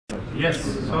Yes,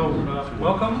 so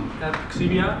welcome at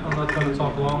Xebia. I'm not going to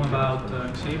talk long about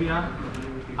Xebia.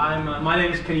 My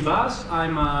name is Baas.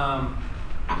 I'm an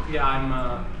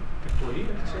employee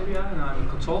at Xebia and I'm a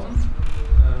consultant,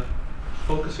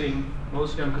 focusing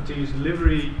mostly on continuous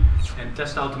delivery and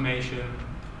test automation,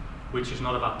 which is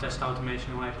not about test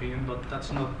automation in my opinion, but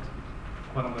that's not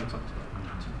what I'm going to talk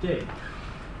about today.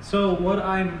 So what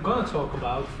I'm going to talk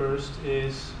about first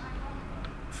is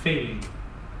failing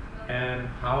and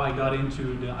how I got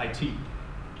into the IT.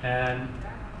 And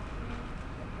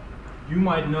you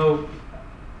might know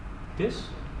this,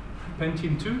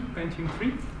 Pentium 2, Pentium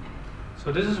 3.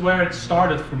 So this is where it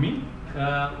started for me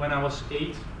when I was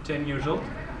 10 years old.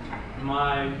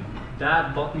 My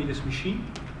dad bought me this machine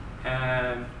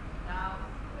and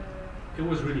it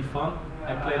was really fun.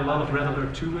 I played a lot of Red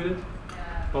Alert 2 with it.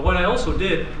 But what I also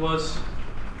did was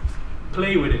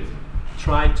play with it,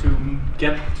 try to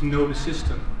get to know the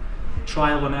system,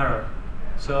 trial and error.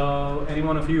 So any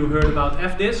one of you heard about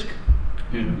F-disk?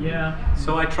 Yeah.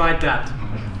 So I tried that.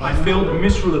 I failed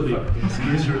miserably.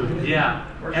 Yeah.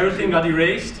 Everything got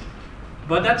erased.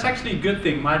 But that's actually a good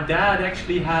thing. My dad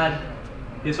actually had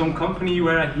his own company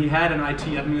where he had an IT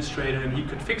administrator and he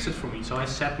could fix it for me. So I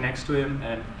sat next to him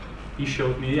and he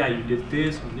showed me, yeah, you did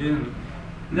this and this.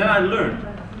 And then I learned.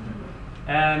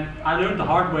 And I learned the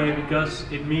hard way because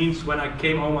it means when I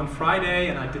came home on Friday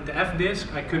and I did the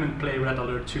F-disk, I couldn't play Red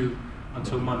Alert 2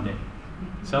 until Monday.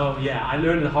 So yeah, I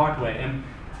learned the hard way.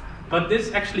 But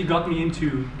this actually got me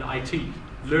into the IT,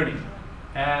 learning.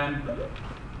 And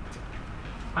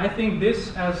I think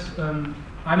this as, I'm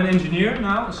an engineer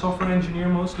now, a software engineer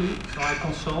mostly, so I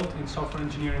consult in software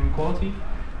engineering and quality.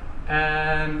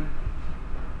 And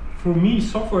for me,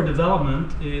 software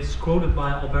development is quoted by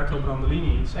Alberto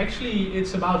Brandolini.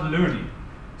 It's about learning.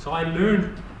 So I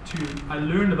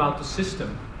learned about the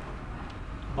system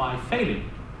by failing.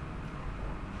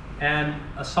 And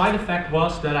a side effect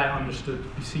was that I understood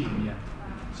PC in the end.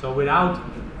 So without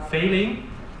failing,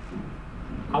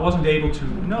 I wasn't able to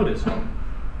know this.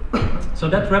 So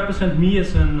that represents me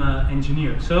as an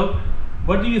engineer. So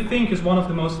what do you think is one of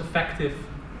the most effective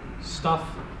the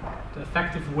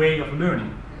effective way of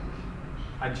learning?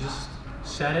 I just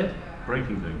said it.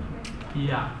 Breaking things.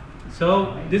 Yeah.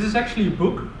 So this is actually a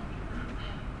book.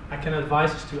 I can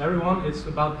advise this to everyone. It's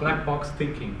about black box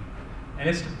thinking. And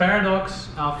it's the paradox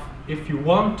of if you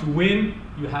want to win,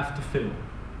 you have to fail.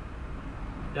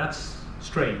 That's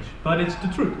strange, but it's the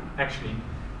truth, actually.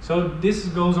 So this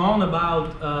goes on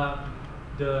about,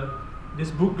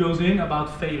 this book goes in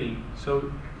about failing.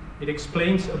 So it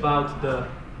explains about the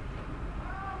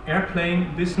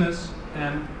airplane business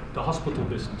and the hospital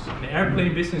business. The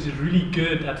airplane business is really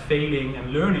good at failing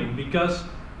and learning because,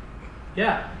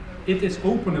 yeah, it is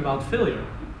open about failure.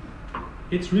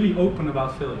 It's really open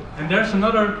about failure. And there's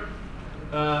another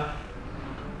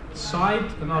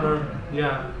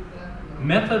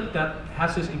method that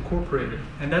has this incorporated,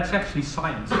 and that's actually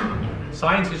science.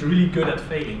 Science is really good at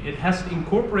failing. It has it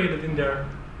incorporated in their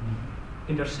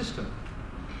system.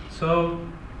 So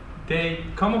they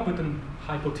come up with a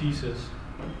hypothesis,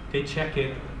 they check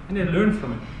it, and they learn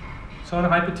from it. So the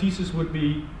hypothesis would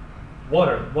be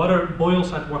water. Water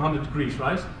boils at 100 degrees,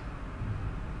 right?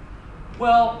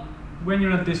 Well, when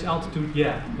you're at this altitude,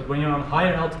 yeah. But when you're on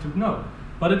higher altitude, no.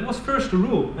 But it was first the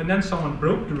rule, and then someone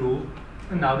broke the rule,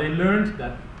 and now they learned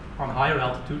that on higher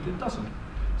altitude it doesn't.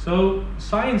 So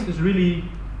science is really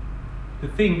the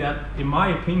thing that, in my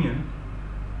opinion,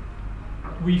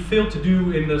 we fail to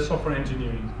do in the software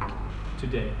engineering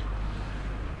today.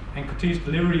 And continuous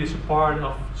delivery is a part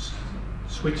of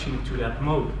switching to that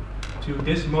mode, to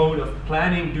this mode of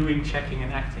planning, doing, checking,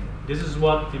 and acting. This is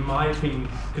what, in my opinion,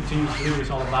 continuous delivery is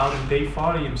all about, and Dave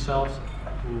Farley himself,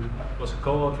 who was a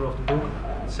co-author of the book,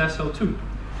 says so too.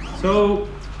 So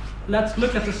let's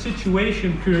look at the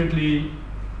situation currently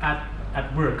at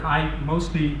work. I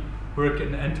mostly work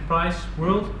in the enterprise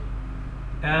world,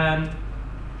 and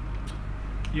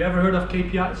you ever heard of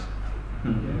KPIs?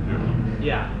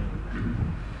 Yeah.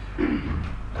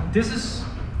 This is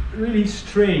really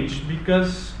strange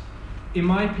because, in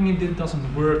my opinion, it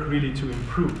doesn't work really to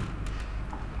improve.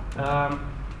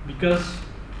 Because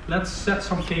let's set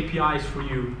some KPIs for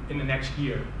you in the next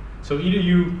year. So either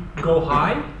you go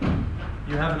high,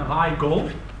 you have a high goal,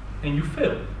 and you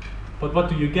fail. But what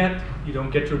do you get? You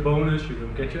don't get your bonus, you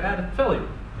don't get your added value.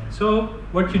 So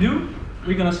what you do,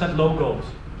 we're going to set low goals.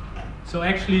 So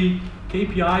actually,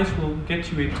 KPIs will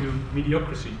get you into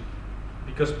mediocrity.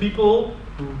 Because people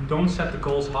who don't set the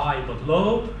goals high but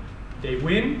low, they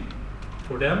win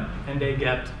for them and they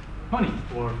get money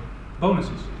or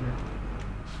bonuses.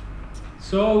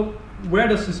 So where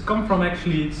does this come from?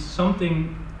 Actually, it's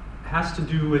something has to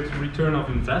do with return of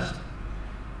invest.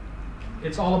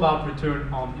 It's all about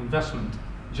return on investment.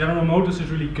 General Motors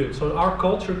is really good. So our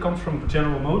culture comes from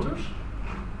General Motors,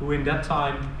 who in that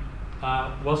time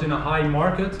was in a high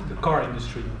market, the car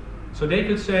industry. So they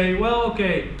could say, well,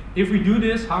 okay, if we do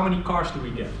this, how many cars do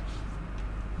we get?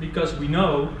 Because we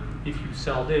know if you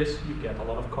sell this, you get a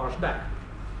lot of cars back.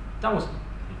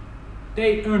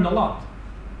 They earned a lot.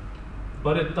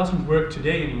 But it doesn't work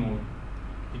today anymore.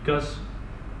 Because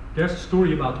there's a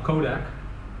story about Kodak.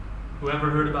 Whoever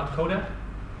heard about Kodak?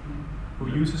 Who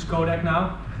uses Kodak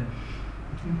now?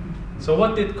 So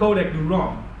what did Kodak do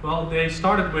wrong? Well, they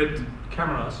started with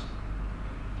cameras.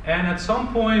 And at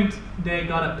some point, they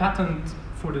got a patent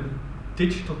for the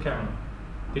digital camera.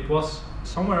 It was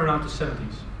somewhere around the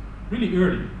 70s, really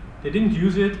early. They didn't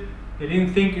use it. They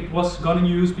didn't think it was going to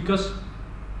use, because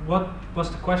what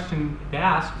was the question they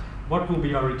asked? What will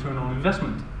be our return on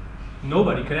investment?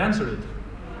 Nobody could answer it,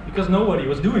 because nobody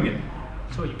was doing it.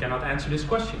 So you cannot answer this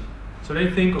question. So they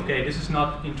think, okay, this is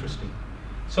not interesting.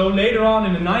 So later on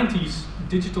in the 90s,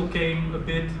 digital came a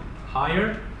bit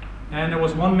higher. And there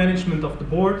was one management of the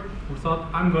board who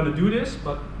thought, I'm going to do this,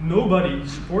 but nobody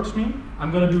supports me.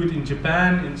 I'm going to do it in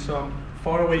Japan, in some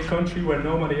faraway country where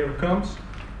nobody ever comes.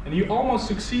 And he almost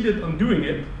succeeded on doing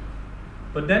it,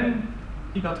 but then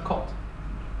he got caught.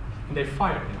 And they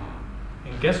fired him.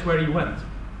 And guess where he went?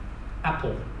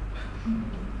 Apple.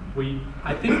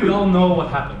 I think we all know what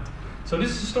happened. So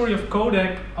this is a story of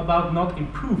Kodak about not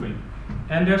improving.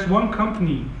 And there's one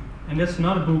company, and that's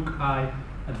not a book I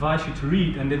advise you to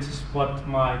read, and this is what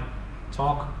my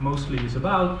talk mostly is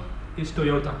about, is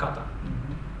Toyota Kata.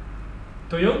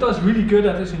 Toyota is really good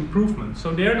at this improvement.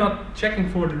 So they're not checking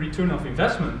for the return of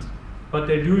investment, but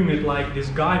they're doing it like this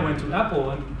guy went to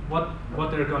Apple, and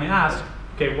what they're going to ask,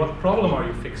 okay, what problem are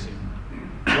you fixing?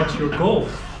 What's your goal?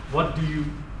 What do you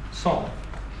solve?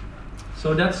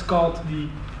 So that's called the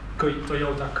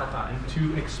Toyota Kata. And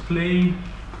to explain,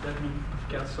 let me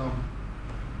get some.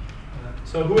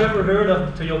 So whoever heard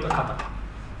of the Toyota Kata?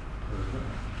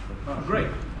 Oh, great.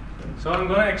 So I'm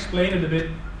going to explain it a bit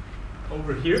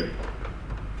over here.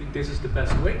 I think this is the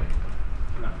best way.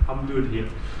 No, I'm doing it here.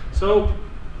 So,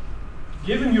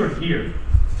 given you're here,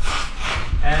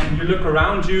 and you look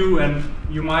around you, and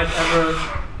you might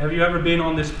have you ever been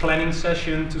on this planning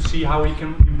session to see how we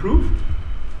can improve?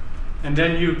 And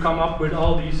then you come up with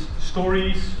all these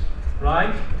stories,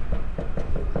 right?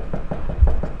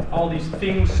 All these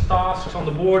things, tasks on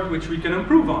the board which we can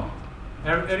improve on.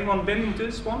 Anyone been into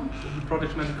this one? The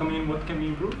project manager come in, what can we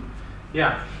improve?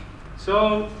 Yeah.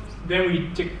 So then we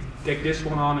take this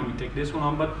one on and we take this one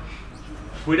on, but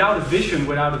without a vision,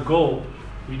 without a goal,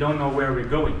 we don't know where we're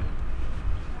going.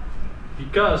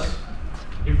 Because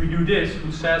if we do this,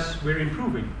 who says we're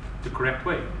improving the correct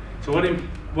way? So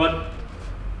what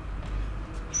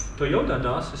Toyota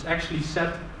does is actually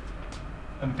set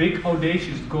a big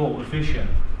audacious goal, a vision.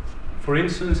 For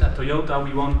instance, at Toyota,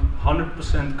 we want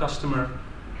 100% customer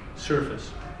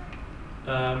service.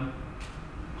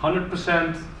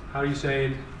 100%, how do you say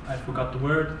it? I forgot the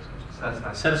word.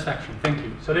 Satisfaction, thank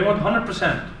you. So they want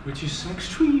 100%, which is an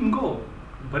extreme goal.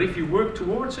 But if you work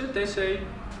towards it, they say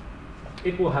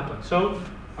it will happen. So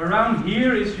around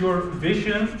here is your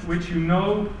vision, which you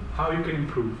know how you can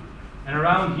improve. And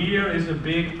around here is a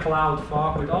big cloud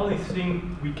fog with all these things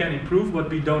we can improve, but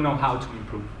we don't know how to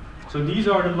improve. So these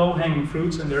are the low-hanging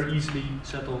fruits, and they're easily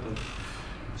settled.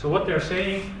 So what they're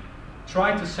saying,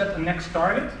 try to set a next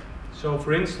target. So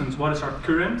for instance, what is our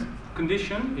current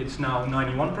condition? It's now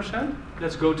 91%.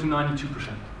 Let's go to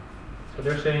 92%. So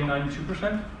they're saying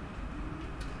 92%.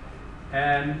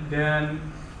 And then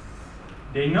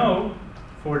they know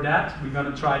for that, we're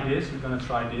going to try this, we're going to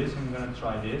try this, and we're going to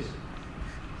try this,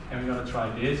 and we're going to try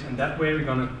this. And that way we're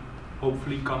going to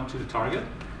hopefully come to the target.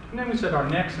 And then we set our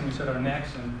next, and we set our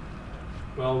next, and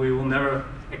well, we will never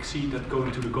exceed that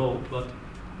going to the goal, but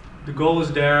the goal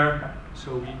is there,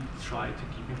 so we try to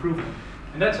keep improving.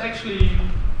 And that's actually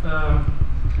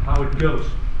how it goes.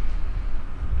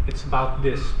 It's about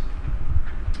this.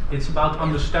 It's about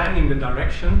understanding the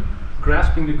direction,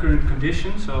 grasping the current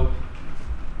condition,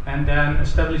 and then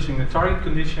establishing the target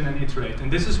condition and iterate. And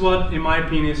this is what, in my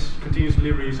opinion, continuous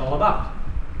delivery is all about.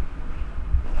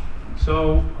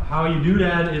 So how you do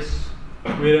that is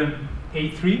with an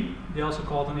A3. They also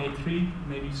call it an A3.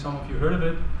 Maybe some of you heard of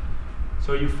it.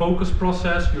 So you focus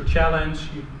process, your challenge,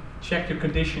 you check your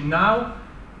condition now,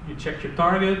 you check your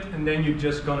target, and then you're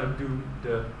just gonna do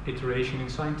the iteration in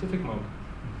scientific mode.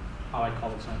 How I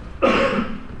call it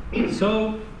scientific.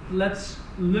 So let's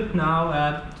look now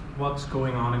at what's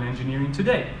going on in engineering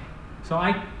today. So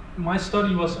my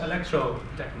study was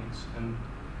electrotechnics and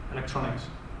electronics.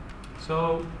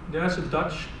 So there's a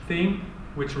Dutch thing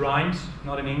which rhymes,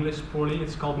 not in English poorly.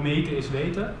 It's called meten is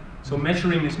weten. So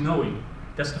measuring is knowing.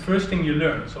 That's the first thing you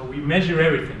learn. So we measure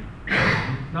everything.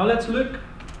 Now let's look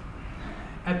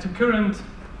at the current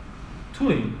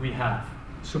tooling we have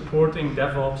supporting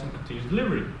DevOps and continuous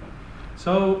delivery.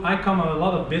 So I come at a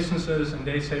lot of businesses and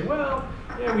they say, well,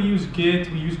 yeah, we use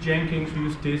Git, we use Jenkins, we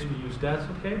use this, we use that.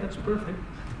 Okay, that's perfect.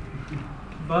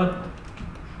 But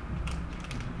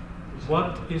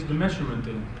what is the measurement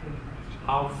in?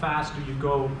 How fast do you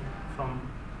go from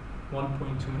one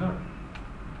point to another?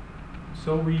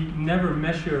 So we never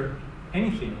measure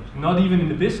anything, not even in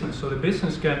the business. So the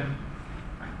business can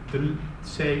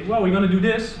say, well, we're going to do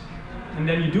this, and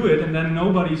then you do it, and then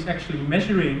nobody's actually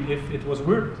measuring if it was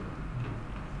worth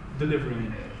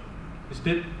delivering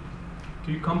it.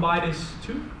 Do you come by this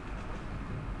too?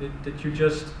 That you're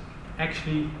just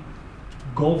actually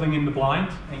golfing in the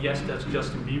blind, and yes, that's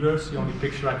Justin Bieber, it's the only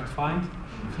picture I could find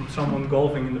from someone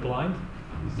golfing in the blind.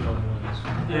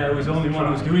 Yeah, it was the only one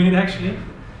who was doing it actually.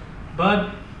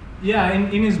 But yeah,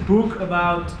 in his book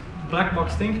about black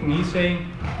box thinking, he's saying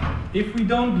if we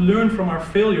don't learn from our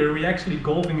failure, we're actually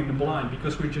golfing in the blind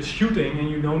because we're just shooting and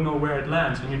you don't know where it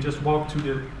lands, and you just walk to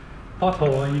the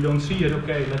pothole and you don't see it.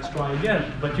 Okay, let's try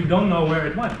again, but you don't know where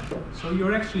it went. So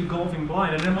you're actually golfing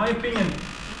blind. And in my opinion,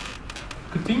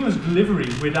 continuous delivery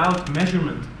without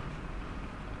measurement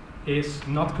is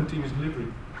not continuous delivery.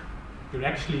 You're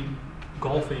actually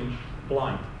golfing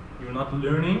blind. You're not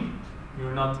learning,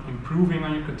 you're not improving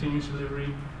on your continuous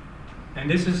delivery. And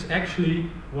this is actually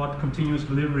what continuous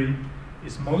delivery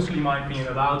is mostly, in my opinion,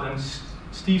 about. And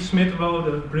Steve Smith wrote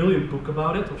a brilliant book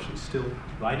about it, or she's still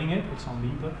writing it, it's on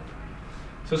LeanPub.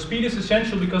 So speed is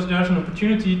essential because there's an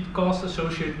opportunity cost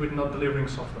associated with not delivering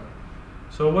software.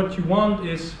 So what you want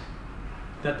is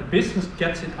that the business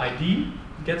gets an ID,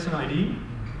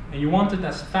 and you want it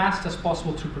as fast as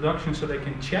possible to production so they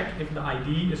can check if the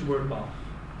ID is worthwhile.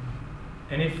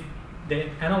 And if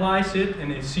they analyze it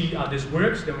and they see, this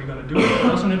works, then we're going to do it.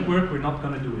 Doesn't it work, we're not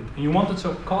going to do it. And you want it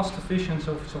so cost efficient,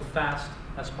 so fast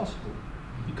as possible,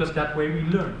 because that way we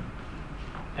learn.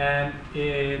 And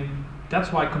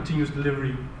that's why continuous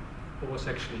delivery was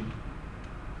actually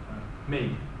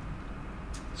made.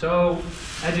 So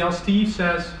Agile Steve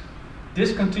says,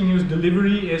 discontinuous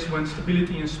delivery is when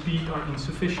stability and speed are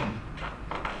insufficient.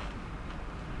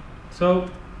 So,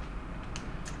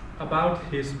 about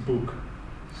his book.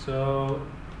 So,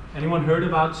 anyone heard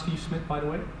about Steve Smith, by the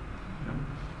way? No?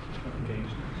 Okay,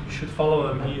 you should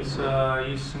follow him. He's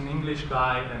an English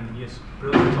guy, and he has a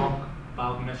brilliant talk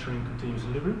about measuring continuous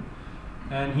delivery.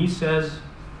 And he says,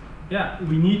 yeah,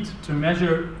 we need to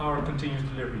measure our continuous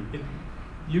delivery.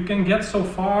 You can get so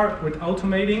far with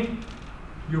automating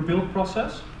your build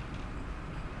process,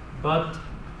 but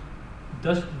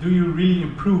do you really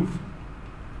improve?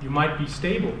 You might be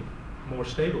stable, more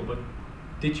stable, but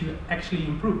did you actually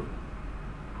improve?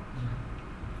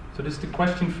 So this is the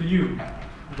question for you,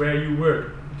 where you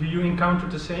work. Do you encounter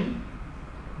the same?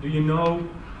 Do you know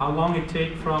how long it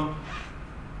takes from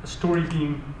a story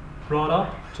being brought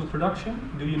up to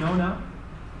production? Do you know now?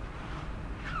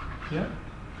 Yeah?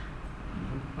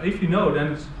 If you know,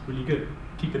 then it's really good.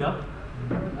 Keep it up.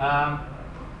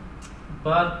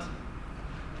 But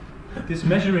this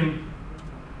measuring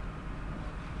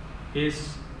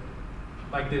is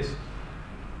like this.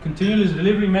 Continuous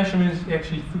delivery measurement is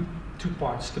actually two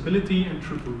parts, stability and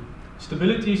throughput.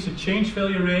 Stability is the change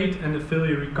failure rate and the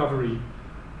failure recovery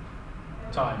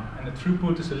time. And the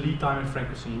throughput is the lead time and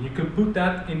frequency. And you can put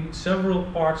that in several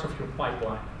parts of your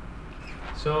pipeline.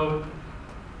 So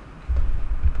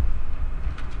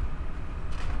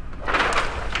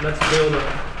let's build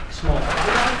a small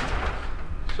pipeline.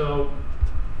 So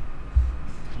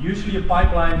usually a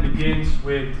pipeline begins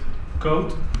with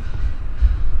code,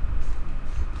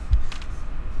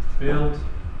 build,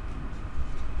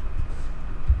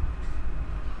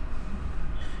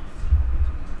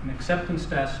 an acceptance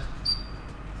test,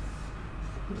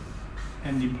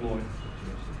 and deploy.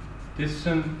 This is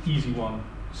an easy one.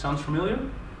 Sounds familiar?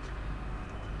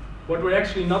 What we're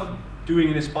actually not doing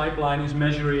in this pipeline is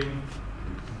measuring,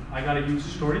 I got a user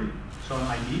story, so an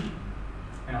ID,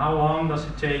 and how long does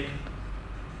it take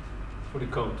for the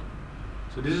code.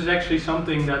 So this is actually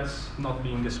something that's not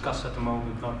being discussed at the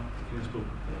moment, not in this book.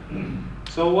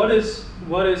 So what is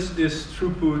this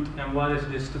throughput and what is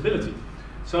this stability?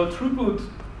 So throughput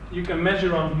you can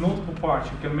measure on multiple parts.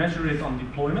 You can measure it on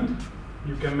deployment,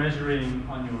 you can measure it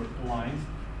on your line,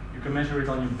 you can measure it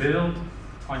on your build,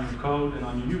 on your code, and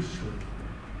on your user story.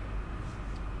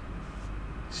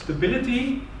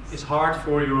 Stability is hard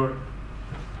for your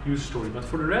user story, but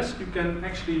for the rest you can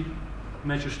actually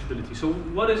measure stability. So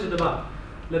what is it about?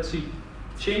 Let's see.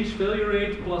 Change failure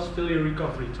rate plus failure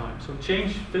recovery time. So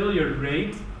change failure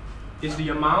rate is the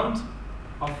amount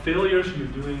of failures you're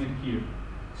doing in here.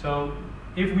 So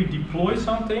if we deploy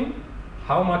something,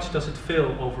 how much does it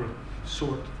fail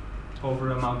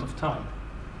over amount of time?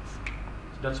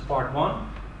 So that's part one.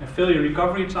 And failure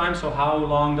recovery time, so how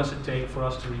long does it take for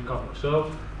us to recover?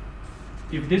 So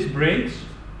if this breaks,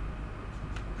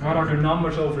 what are the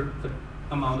numbers over the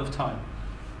amount of time?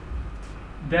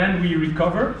 Then we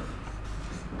recover,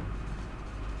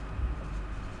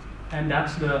 and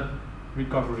that's the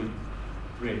recovery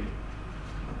rate.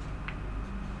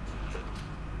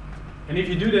 And if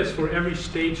you do this for every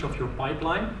stage of your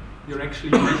pipeline, you're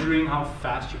actually measuring how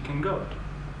fast you can go.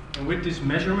 And with these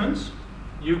measurements,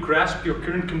 you grasp your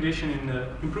current condition in the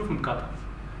Improvement Kata.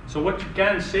 So what you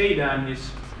can say then is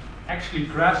actually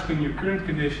grasping your current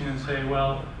condition and say,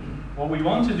 well, what we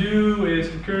want to do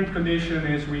is the current condition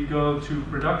is we go to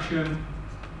production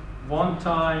one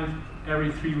time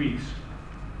every 3 weeks.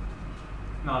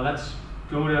 Now let's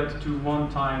go that to one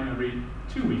time every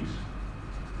 2 weeks.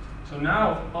 So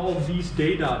now all of these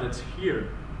data that's here,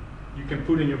 you can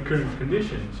put in your current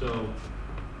condition. So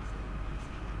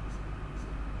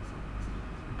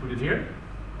you put it here,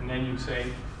 and then you say,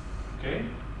 okay,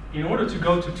 in order to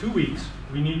go to 2 weeks,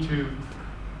 we need to,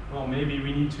 well, maybe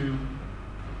we need to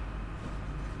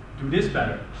do this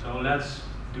better. So let's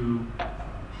do,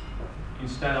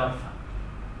 instead of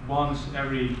once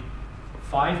every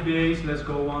 5 days, let's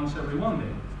go once every 1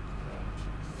 day.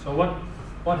 So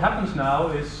what happens now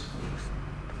is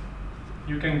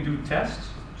you can do tests.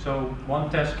 So one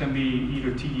test can be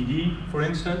either TDD, for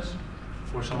instance,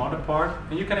 or some other part,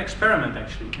 and you can experiment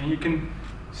actually, and you can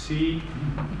see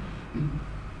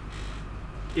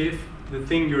if the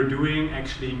thing you're doing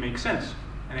actually makes sense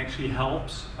and actually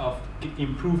helps of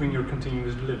improving your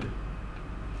continuous delivery.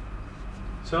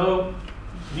 So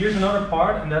here's another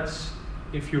part, and that's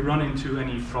if you run into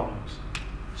any problems.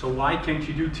 So why can't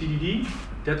you do TDD?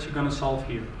 That you're going to solve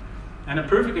here. And a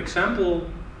perfect example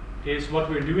is what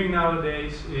we're doing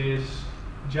nowadays is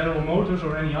General Motors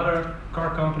or any other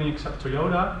car company except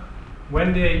Toyota,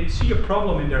 when they see a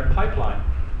problem in their pipeline,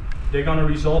 they're going to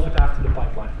resolve it after the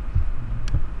pipeline.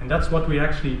 And that's what we're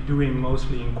actually doing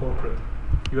mostly in corporate.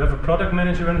 You have a product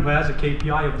manager who has a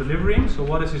KPI of delivering, so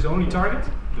what is his only target?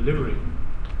 Delivering.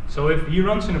 So if he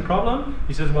runs into a problem,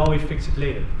 he says, well, we fix it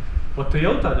later. What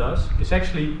Toyota does is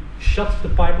actually shuts the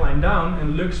pipeline down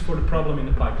and looks for the problem in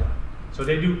the pipeline. So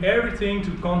they do everything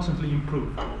to constantly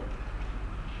improve.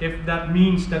 If that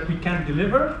means that we can't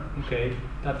deliver, okay,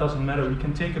 that doesn't matter. We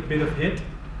can take a bit of hit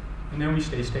and then we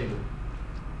stay stable.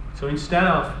 So instead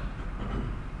of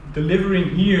delivering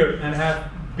here and have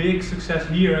big success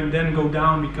here and then go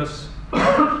down because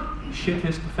shit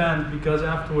hits the fan because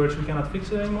afterwards we cannot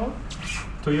fix it anymore,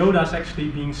 Toyota is actually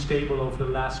being stable over the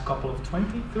last couple of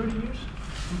 20, 30 years,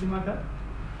 something like that.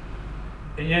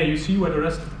 And yeah, you see where the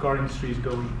rest of the car industry is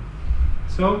going.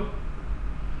 So,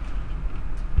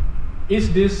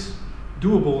 is this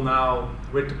doable now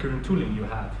with the current tooling you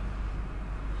have?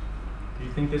 Do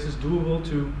you think this is doable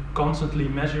to constantly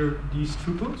measure these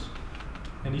throughputs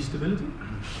and these stability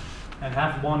and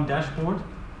have one dashboard?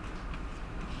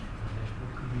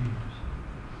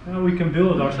 Well, we can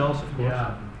build it ourselves, of course.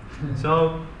 Yeah.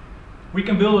 So we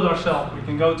can build it ourselves. We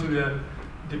can go to the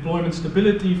deployment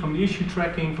stability from the issue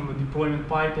tracking, from the deployment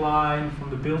pipeline, from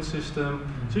the build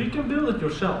system. So you can build it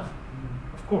yourself,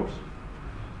 of course.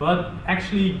 But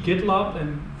actually GitLab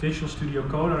and Visual Studio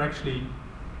Code are actually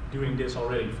doing this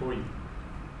already for you.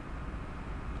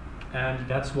 And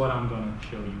that's what I'm going to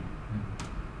show you.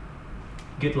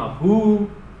 GitLab. Who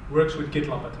works with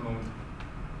GitLab at the moment?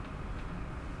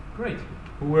 Great.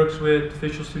 Who works with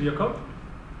Visual Studio Code?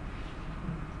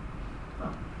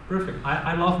 Oh, perfect.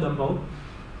 I love them both,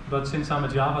 but since I'm a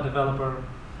Java developer,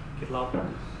 GitLab.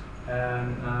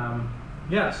 And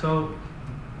yeah, so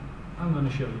I'm going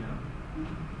to show you now.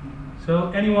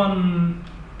 So anyone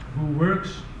who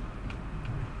works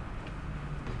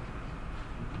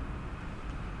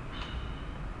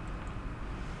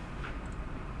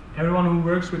Everyone who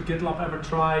works with GitLab ever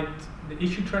tried the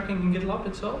issue tracking in GitLab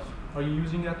itself? Are you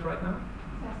using that right now?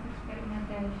 That's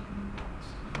experimentation.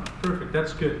 Perfect,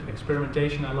 that's good.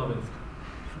 Experimentation, I love it.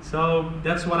 So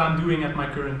that's what I'm doing at my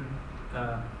current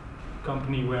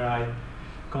company where I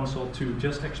consult to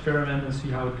just experiment and see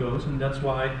how it goes, and that's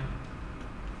why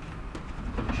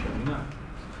I'm showing you now.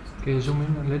 Can you zoom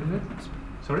in a little bit?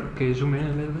 Sorry? Can you zoom in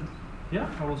a little bit? Yeah,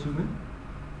 I will zoom in.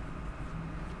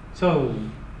 So,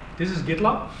 this is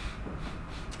GitLab.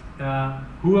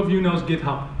 Who of you knows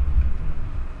GitHub?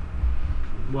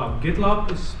 well,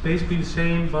 GitLab is basically the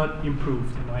same but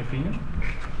improved in my opinion.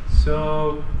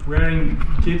 So where in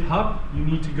GitHub you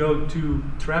need to go to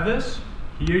Travis,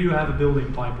 here you have a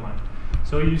building pipeline.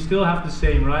 So you still have the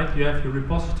same, right? You have your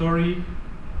repository,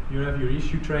 you have your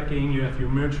issue tracking, you have your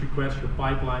merge requests, your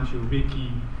pipelines, your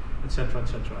wiki, etc.,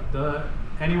 etc.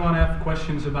 Anyone have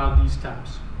questions about these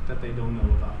tabs that they don't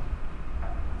know about?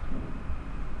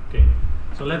 Okay,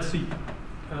 so let's see.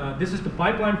 This is the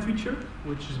pipeline feature,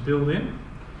 which is built in.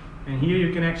 And here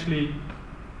you can actually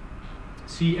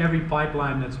see every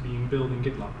pipeline that's being built in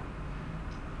GitLab.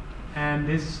 And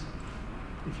this,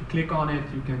 if you click on it,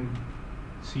 you can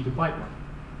see the pipeline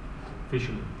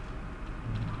visually.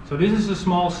 So this is a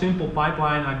small, simple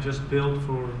pipeline I just built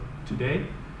for today.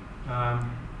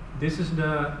 This is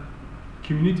the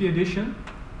community edition.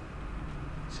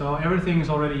 So everything is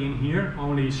already in here,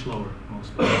 only slower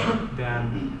mostly.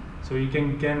 So you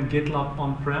can get GitLab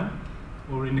on-prem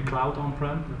or in the cloud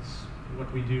on-prem. That's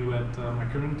what we do at my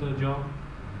current job.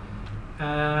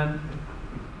 And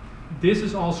this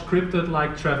is all scripted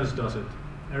like Travis does it.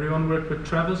 Everyone worked with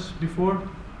Travis before?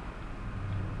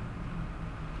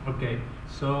 Okay,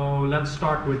 so let's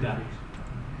start with that.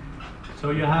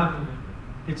 So you have,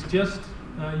 it's just,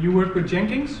 you work with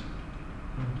Jenkins?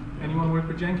 Anyone work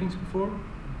with Jenkins before?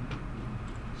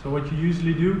 So what you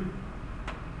usually do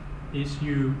is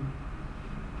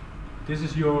this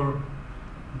is your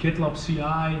GitLab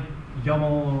CI, YAML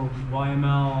or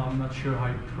YML, I'm not sure how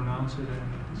you pronounce it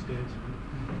these days.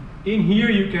 In here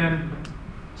you can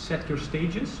set your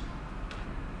stages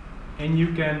and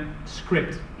you can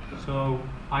script. So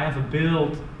I have a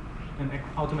build, an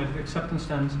automated acceptance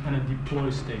stance, and a deploy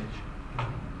stage.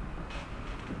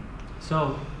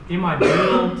 So in my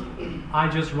build, I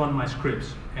just run my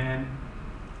scripts. And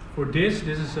for this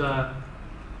is a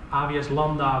AWS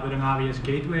Lambda with an AWS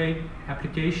Gateway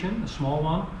application, a small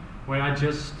one, where I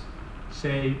just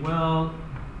say, well,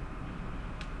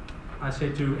 I say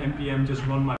to npm just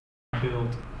run my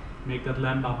build, make that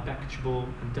Lambda packageable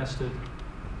and test it,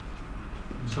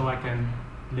 so I can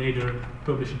later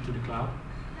publish it to the cloud.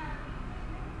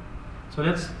 So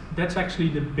that's actually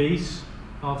the base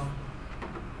of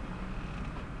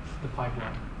the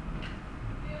pipeline.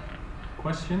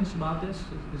 Questions about this?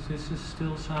 Does this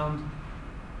still sound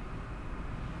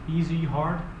easy,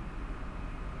 hard?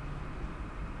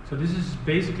 So this is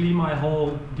basically my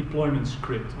whole deployment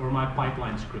script, or my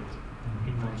pipeline script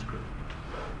in one script.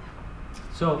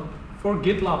 So for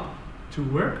GitLab to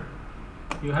work,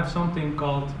 you have something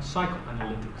called cycle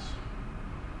analytics.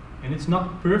 And it's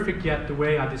not perfect yet the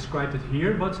way I described it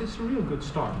here, but it's a real good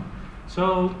start.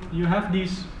 So you have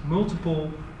these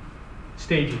multiple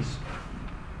stages.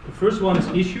 The first one is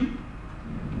issue.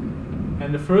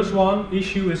 And the first one,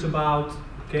 issue, is about,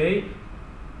 okay,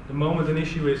 the moment an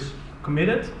issue is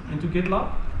committed into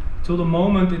GitLab till the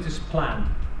moment it is planned.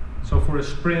 So for a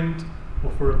sprint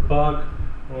or for a bug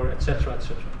or etc.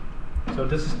 etc. So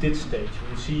this is this stage.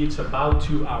 You see it's about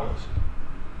 2 hours.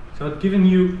 So it's giving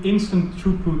you instant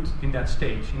throughput in that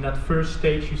stage, in that first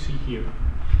stage you see here.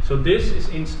 So this is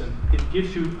instant. It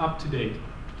gives you up to date.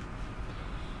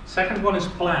 Second one is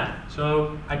plan.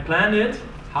 So I planned it.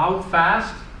 How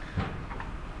fast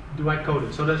do I code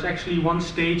it? So there's actually one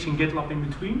stage in GitLab in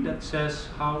between that says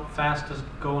how fast does it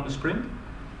go on a sprint,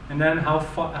 and then how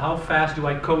fast do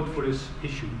I code for this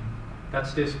issue.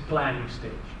 That's this planning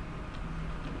stage.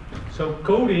 So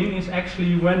coding is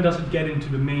actually when does it get into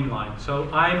the main line. So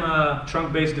I'm a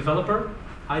trunk-based developer.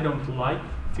 I don't like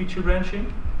feature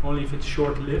branching, only if it's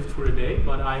short-lived for a day,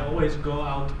 but I always go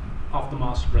out of the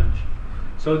master branch.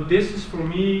 So this is for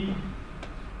me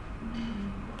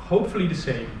hopefully the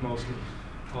same, mostly,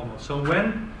 almost. So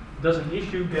when does an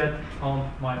issue get on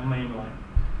my main line?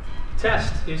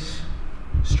 Test is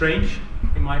strange,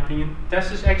 in my opinion.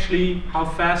 Test is actually how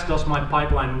fast does my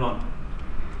pipeline run.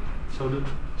 So the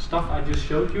stuff I just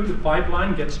showed you, the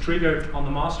pipeline gets triggered on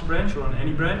the master branch or on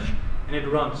any branch, and it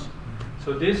runs.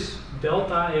 So this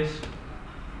delta is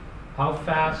how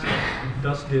fast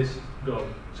does this go.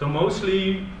 So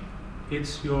mostly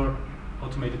it's your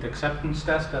automated acceptance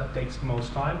test that takes the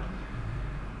most time.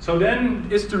 So then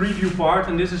it's the review part,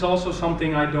 and this is also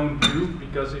something I don't do,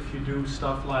 because if you do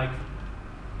stuff like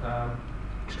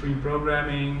extreme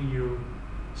programming, you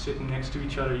sitting next to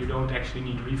each other, you don't actually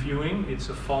need reviewing. It's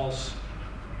a false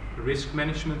risk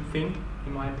management thing,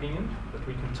 in my opinion, but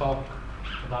we can talk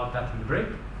about that in the break.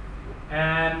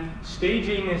 And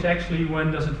staging is actually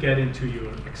when does it get into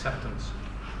your acceptance.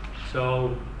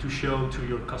 So to show to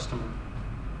your customer.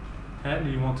 Do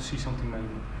you want to see something manual?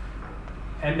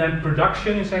 And then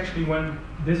production is actually when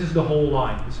this is the whole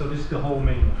line. So this is the whole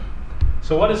main line.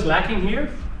 So what is lacking here?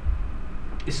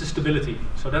 is the stability.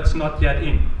 So that's not yet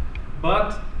in.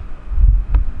 But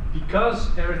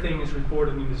because everything is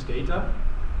recorded in this data,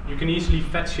 you can easily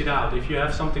fetch it out. If you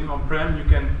have something on-prem, you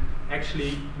can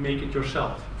actually make it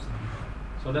yourself.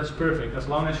 So that's perfect. As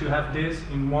long as you have this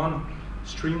in one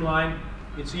streamline,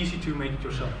 it's easy to make it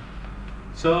yourself.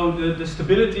 So the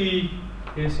stability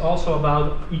is also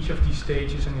about each of these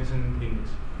stages and is in this.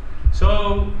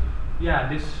 So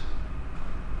yeah,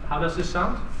 how does this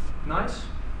sound? Nice?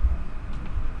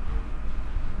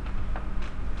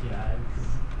 Yeah,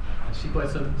 I see quite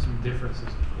some differences, of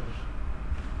course.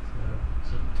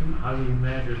 So how do you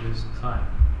measure this time?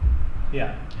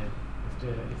 Yeah. If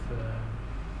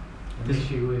an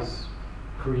issue is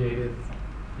created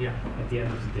at the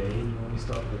end of the day and you only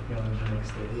start working on it the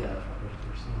next day, yeah, of course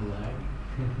there's some lag.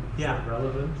 It's not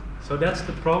relevant. So that's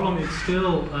the problem.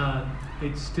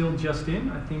 It's still just in.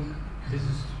 I think this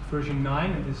is version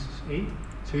 9 and this is 8.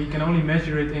 So you can only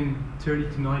measure it in 30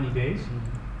 to 90 days.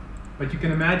 Mm-hmm. But you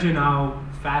can imagine how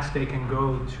fast they can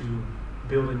go to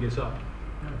building this up.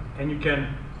 Yeah. And you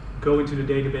can go into the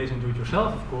database and do it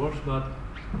yourself, of course, but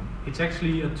it's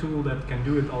actually a tool that can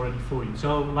do it already for you.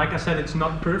 So like I said, it's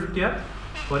not perfect yet,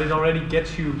 but it already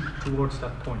gets you towards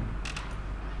that point.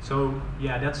 So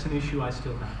yeah, that's an issue I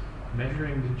still have.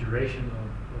 Measuring the duration of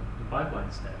the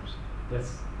pipeline steps,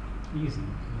 that's easy.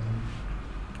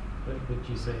 But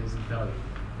you say isn't valuable.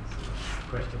 It's a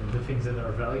question of the things that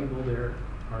are valuable, they're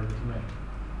harder to measure.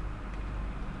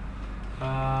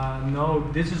 No,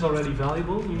 this is already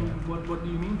valuable. What do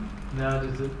you mean? No,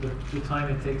 the time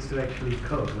it takes to actually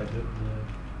code, like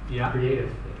the creative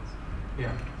things.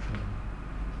 Yeah.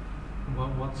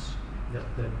 What's I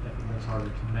think that's harder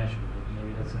to measure, but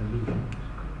maybe that's an illusion.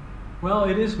 Well,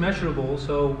 it is measurable.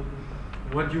 So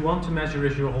what you want to measure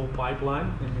is your whole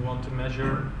pipeline, and you want to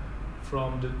measure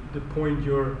from the point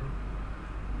your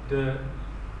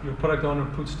product owner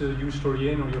puts the user story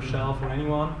in, or yourself or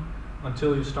anyone,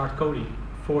 until you start coding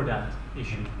for that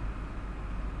issue.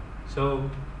 So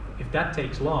if that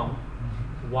takes long,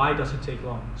 why does it take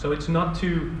long? So it's not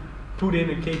to put in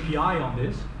a KPI on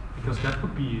this, because that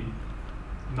would be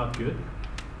not good,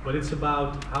 but it's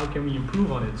about how can we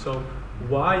improve on it. So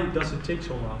why does it take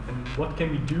so long, and what can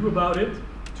we do about it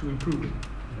to improve it?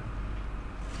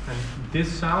 And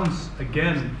this sounds,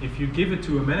 again, if you give it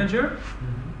to a manager,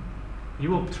 he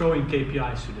will throw in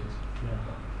KPIs to this.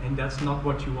 And that's not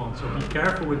what you want. So be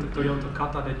careful with the Toyota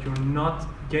Kata that you're not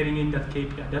getting in that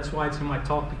KPI. That's why it's in my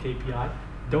talk, the KPI.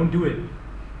 Don't do it.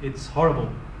 It's horrible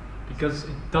because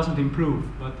it doesn't improve.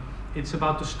 But it's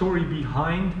about the story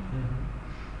behind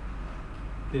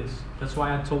this. That's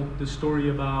why I told the story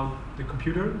about the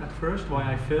computer at first, why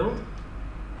I failed.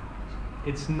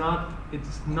 It's not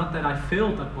that I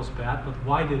failed that was bad, but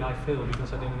why did I fail?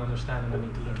 Because I didn't understand and I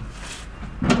need to learn.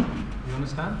 You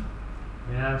understand?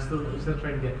 Yeah, I'm still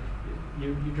trying to get.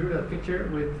 You drew that picture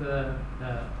with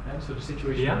so the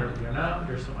situation where we are now.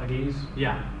 There's some ideas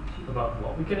about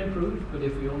what we can improve, but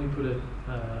if we only put a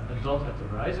dot at the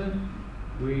horizon,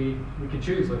 we can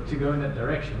choose like to go in that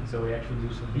direction. So we actually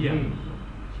do something meaningful.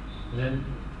 Then,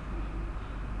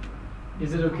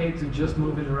 is it okay to just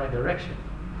move in the right direction?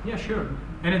 Yeah, sure.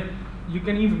 And you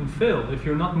can even fail if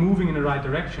you're not moving in the right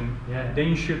direction. Then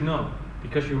you should know,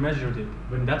 because you measured it.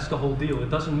 But that's the whole deal. It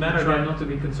doesn't matter. Try not to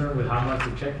be concerned with how much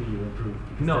exactly you improve.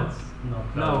 No,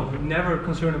 never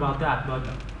concerned about that. But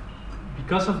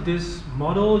because of this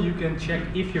model, you can check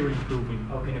if you're improving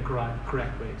in a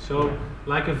correct way. So,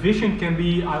 like a vision can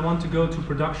be, I want to go to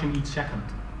production each second,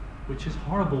 which is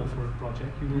horrible for a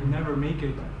project. You will never make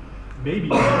it, maybe,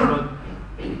 but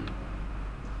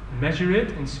measure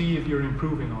it and see if you're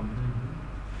improving on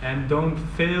it. And don't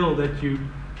fail that you.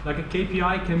 Like a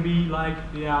KPI can be like,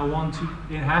 I want to,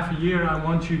 in half a year, I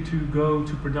want you to go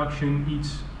to production each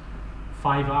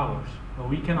 5 hours. Well,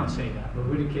 we cannot say that. But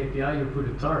with a KPI, you put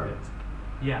a target.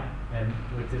 Yeah. And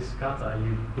with this kata,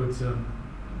 you put some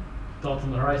dot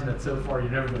on the horizon that so far you're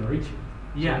never going to reach it.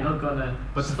 So you're not going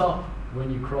to stop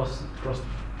when you cross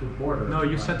the border. No,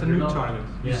 you set a new target.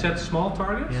 You set small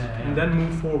targets and then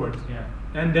move forward.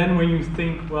 And then when you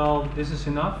think, well, this is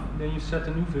enough, then you set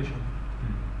a new vision.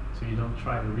 So you don't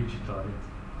try to reach a target.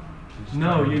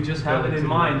 No, you just have it in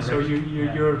mind. So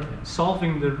you're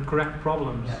solving the correct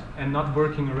problems and not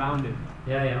working around it.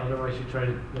 Otherwise you try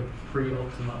to like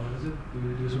pre-optimize. What is it?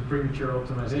 You do some premature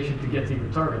optimization to get to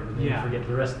your target, but then you forget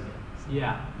the rest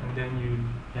again. And then you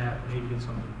maybe get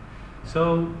something.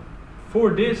 So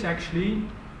for this, actually,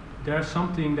 there's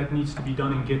something that needs to be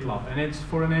done in Gitlab, and it's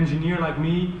for an engineer like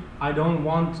me. I don't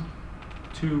want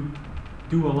to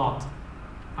do a lot.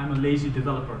 I'm a lazy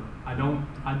developer.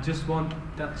 I just want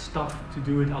that stuff to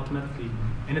do it automatically,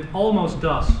 and it almost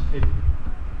does.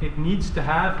 it needs to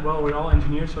have, well, we're all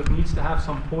engineers, so it needs to have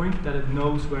some point that it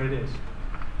knows where it is.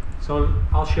 So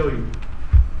I'll show you.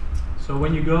 So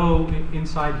when you go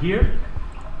inside here,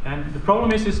 and the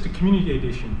problem is it's the community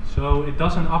edition, so it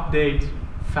doesn't update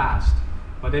fast.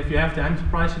 But if you have the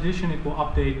enterprise edition, it will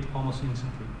update almost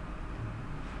instantly.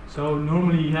 So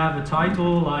normally you have a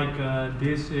title like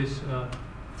this is a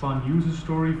fun user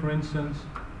story, for instance,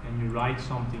 and you write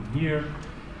something here.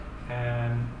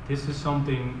 And this is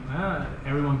something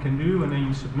everyone can do, and then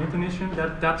you submit an issue.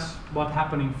 That's what's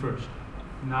happening first.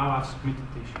 Now I've submitted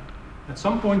the issue. At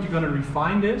some point you're going to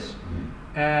refine this,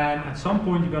 and at some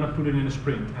point you're going to put it in a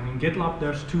sprint. And in GitLab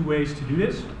there's two ways to do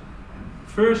this.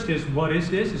 First is, what is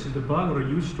this? Is it a bug or a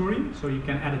user story? So you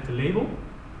can edit the label,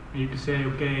 and you can say,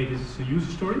 okay, this is a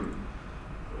user story.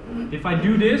 If I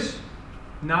do this,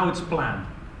 now it's planned.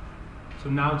 So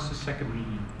now it's the second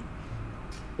review.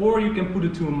 Or you can put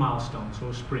it to a milestone, so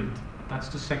a sprint. That's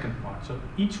the second part. So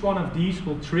each one of these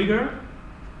will trigger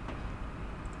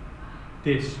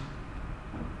this.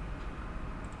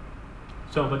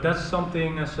 So, but that's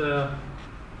something as a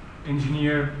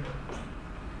engineer,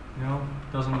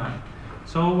 doesn't matter.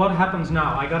 So what happens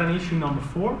now? I got an issue number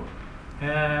 4,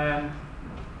 and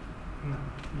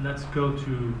let's go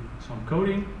to some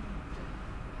coding.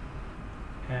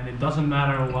 And it doesn't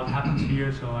matter what happens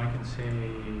here, so I can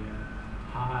say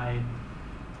hi,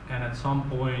 and at some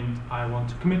point I want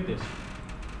to commit this.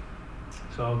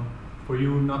 So for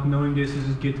you not knowing this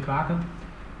is Git kraken.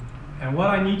 And what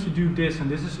I need to do this, and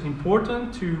this is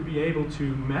important to be able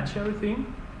to match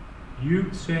everything.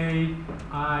 You say,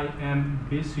 I am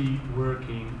busy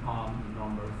working on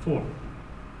number 4.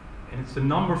 And it's the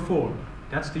number 4.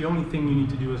 That's the only thing you need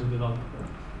to do as a developer.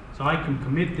 So I can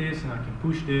commit this and I can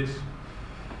push this. It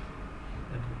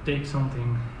will take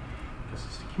something, because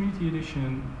it's the community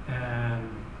edition, and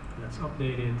let's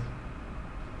update it.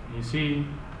 And you see,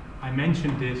 I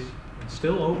mentioned this, it's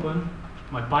still open.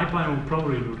 My pipeline will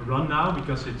probably run now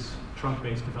because it's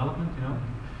trunk-based development,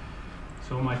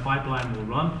 So my pipeline will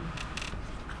run.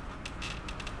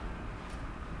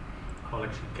 I'll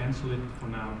actually cancel it for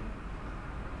now.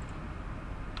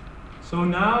 So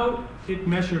now it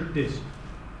measured this.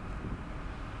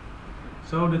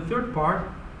 So the third part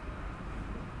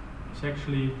is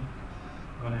actually,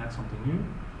 I'm going to add something new.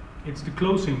 It's the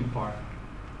closing part.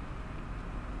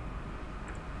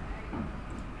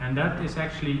 And that is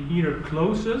actually either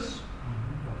closes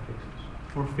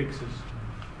or fixes.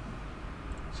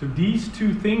 So these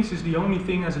two things is the only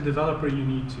thing as a developer you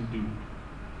need to do.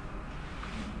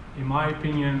 In my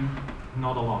opinion,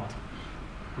 not a lot.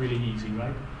 Really easy,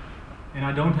 right? And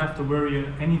I don't have to worry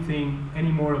anything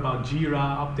anymore about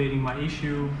Jira updating my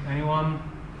issue. Anyone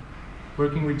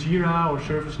working with Jira or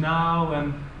ServiceNow,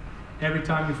 and every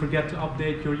time you forget to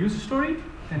update your user story,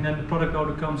 and then the product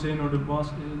owner comes in, or the boss,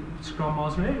 Scrum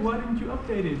Master, hey, why didn't you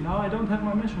update it? Now I don't have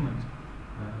my measurements.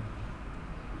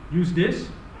 Use this.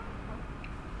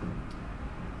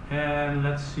 And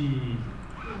let's see.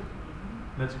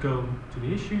 Let's go to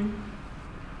the issue.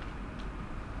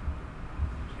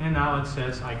 And now it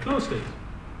says I closed it.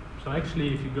 So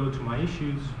actually, if you go to my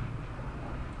issues,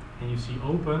 and you see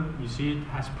open, you see it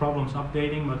has problems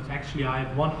updating, but actually I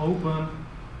have one open.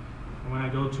 And when I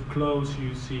go to close,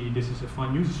 you see this is a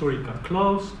fun user story, it got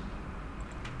closed.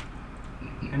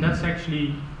 And that's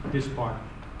actually this part.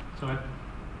 So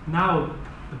now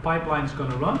the pipeline is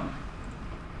going to run.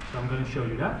 So I'm going to show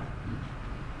you that.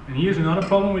 And here's another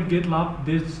problem with GitLab.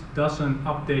 This doesn't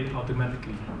update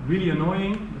automatically. Really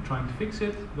annoying. We're trying to fix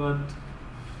it, but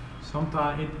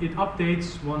sometimes it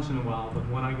updates once in a while. But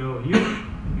when I go here,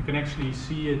 you can actually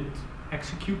see it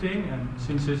executing. And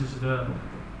since this is the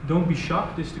Don't Be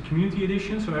Shocked, this is the community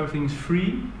edition, so everything's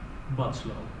free but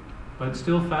slow. But it's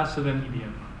still faster than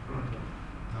EBM.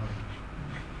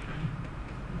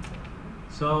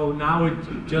 So now it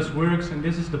just works, and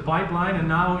this is the pipeline, and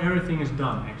now everything is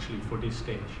done actually for this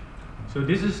stage. So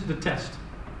this is the test.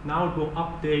 Now it will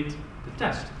update the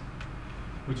test,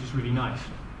 which is really nice,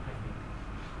 I think.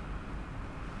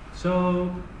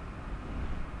 So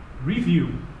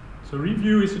review. So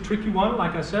review is a tricky one.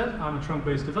 Like I said, I'm a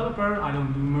trunk-based developer. I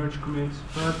don't do merge commits,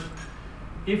 but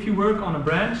if you work on a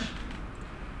branch,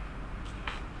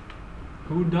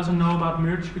 who doesn't know about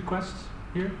merge requests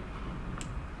here?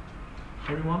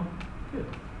 Everyone? Good.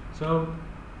 So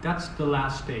that's the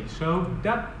last stage. So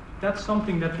that's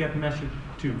something that gets measured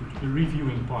too, the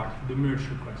reviewing part, the merge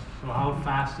request. So how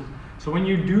fast is, so when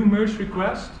you do merge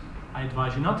request, I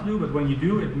advise you not to do, but when you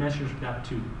do, it measures that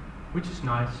too, which is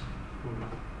nice.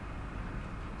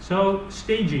 So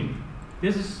staging.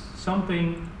 This is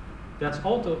something that's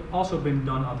also been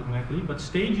done automatically, but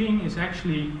staging is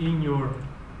actually in your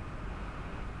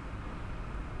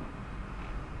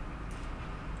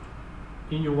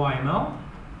in your YML,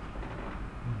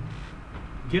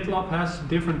 GitLab has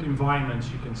different environments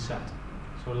you can set.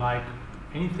 So like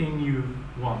anything you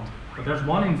want. But there's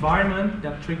one environment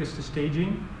that triggers the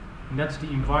staging, and that's the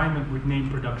environment with name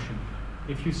production.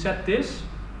 If you set this,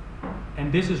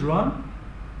 and this is run,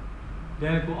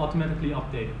 then it will automatically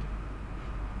update it.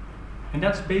 And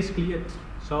that's basically it.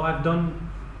 So I've done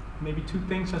maybe 2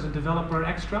 things as a developer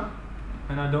extra,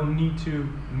 and I don't need to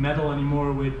meddle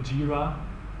anymore with Jira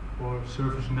or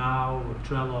ServiceNow or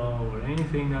Trello or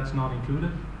anything that's not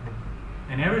included.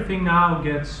 And everything now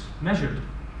gets measured.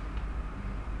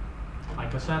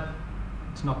 Like I said,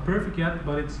 it's not perfect yet,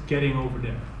 but it's getting over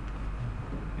there.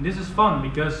 And this is fun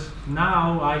because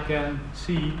now I can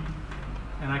see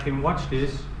and I can watch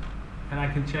this and I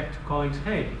can check to colleagues,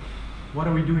 hey, what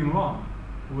are we doing wrong?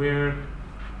 We're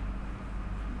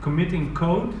committing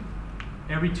code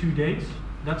every 2 days.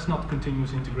 That's not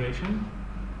continuous integration.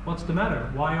 What's the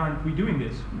matter? Why aren't we doing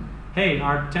this? Hey,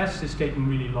 our test is taking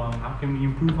really long. How can we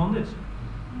improve on this?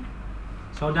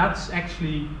 So that's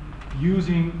actually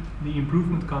using the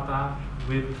improvement kata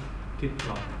with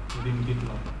GitLab, within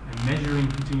GitLab, and measuring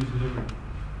continuous delivery.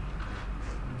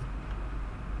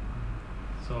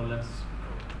 So let's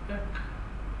go back.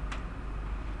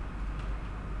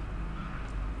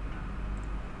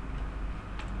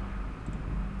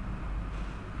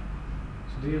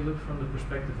 Do you look from the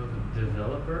perspective of a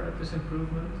developer at this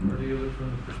improvement, or do you look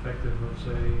from the perspective of,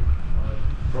 say,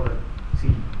 product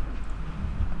team?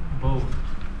 Both.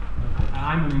 Okay.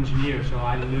 I'm an engineer, so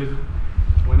I look,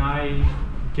 when I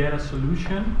get a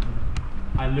solution,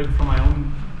 I look from my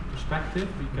own perspective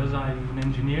because I'm an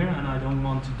engineer and I don't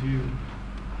want to do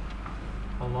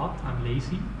a lot. I'm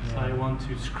lazy, so I want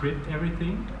to script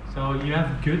everything. So you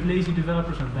have good lazy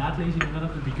developers and bad lazy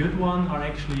developers. The good ones are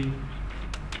actually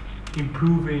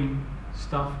improving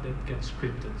stuff that gets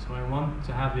scripted. So I want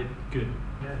to have it good.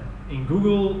 Yeah. In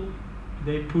Google,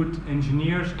 they put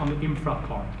engineers on the infra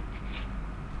part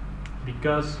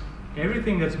because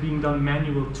everything that's being done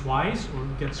manual twice or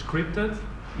gets scripted,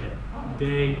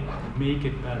 they make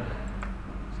it better.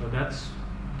 So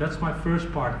that's my first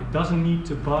part. It doesn't need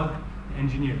to bug the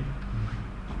engineer.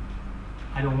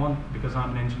 I don't want, because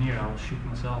I'm an engineer, I'll shoot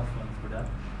myself for that.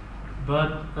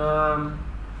 But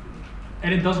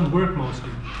and it doesn't work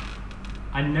mostly.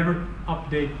 I never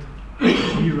update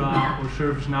Jira or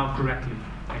ServiceNow correctly,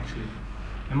 actually.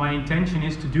 And my intention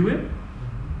is to do it,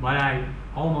 but I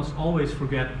almost always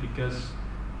forget because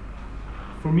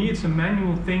for me it's a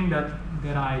manual thing that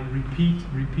I repeat,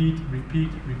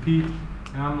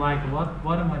 and I'm like,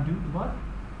 what am I doing? What?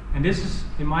 And this is,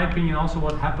 in my opinion, also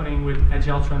what's happening with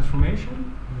agile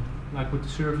transformation, like with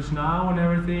ServiceNow and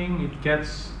everything.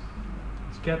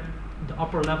 The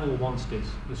upper level wants this,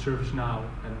 the ServiceNow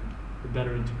and the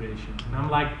better integration. And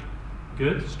I'm like,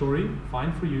 good story,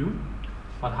 fine for you,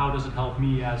 but how does it help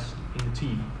me as in the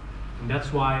team? And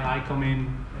that's why I come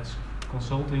in as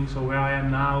consulting. So where I am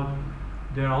now,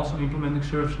 they're also implementing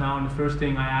ServiceNow, and the first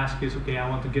thing I ask is, okay, I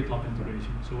want the GitLab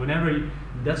integration. So whenever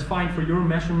that's fine for your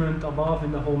measurement above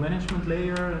in the whole management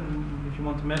layer, and if you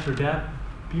want to measure that,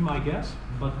 be my guest,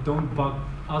 but don't bug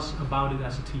us about it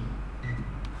as a team.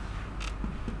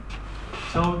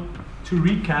 So to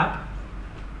recap,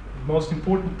 the most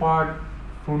important part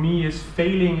for me is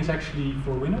failing is actually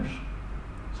for winners.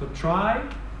 So try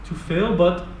to fail,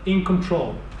 but in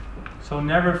control. So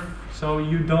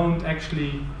you don't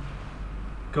actually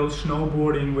go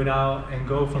snowboarding and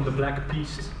go from the black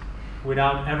piste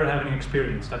without ever having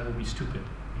experience. That would be stupid.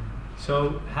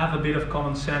 So have a bit of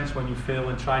common sense when you fail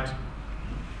and try to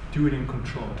do it in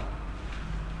control.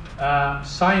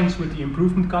 Science with the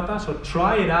improvement kata, so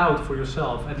try it out for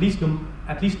yourself. At least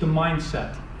the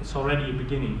mindset. It's already a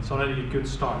beginning. It's already a good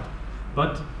start.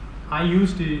 But I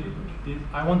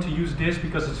want to use this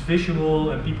because it's visual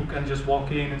and people can just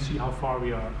walk in and see how far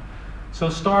we are. So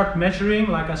start measuring,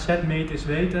 like I said, mate is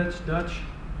weten, Dutch.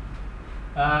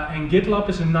 And GitLab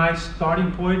is a nice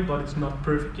starting point, but it's not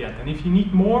perfect yet. And if you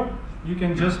need more, you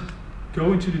can just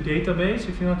go into the database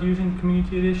if you're not using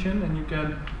Community Edition, and you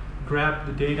can grab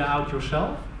the data out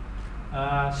yourself.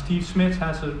 Steve Smith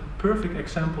has a perfect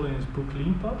example in his book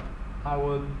LeanPub. I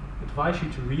would advise you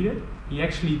to read it. He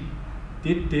actually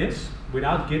did this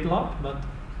without GitLab, but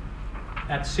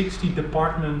at 60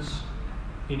 departments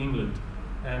in England.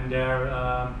 And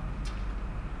they're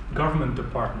government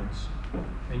departments.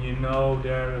 And you know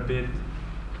they're a bit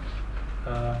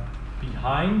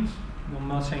behind. I'm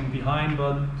not saying behind,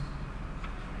 but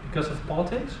because of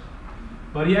politics.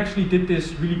 But he actually did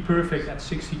this really perfect at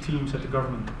 60 teams at the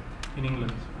government in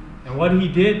England. And what he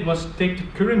did was take the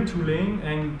current tooling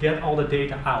and get all the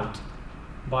data out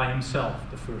by himself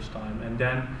the first time. And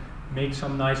then make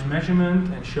some nice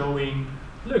measurement and showing,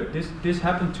 look, this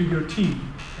happened to your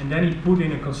team. And then he put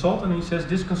in a consultant and he says,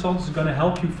 this consultant is going to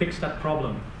help you fix that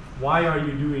problem. Why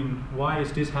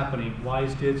is this happening? Why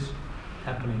is this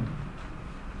happening?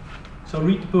 So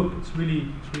read the book, it's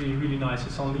really nice.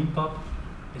 It's on LeanPub.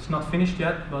 It's not finished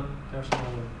yet, but there's all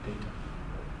the data.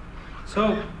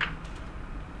 So,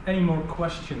 any more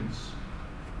questions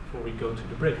before we go to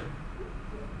the break?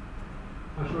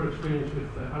 How's your experience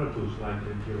with other tools like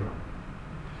Jira?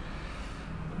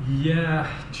 Yeah,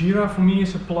 Jira for me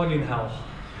is a plugin hell.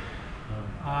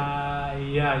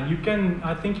 Yeah,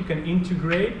 I think you can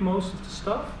integrate most of the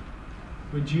stuff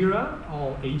with Jira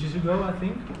all ages ago, I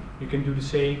think. You can do the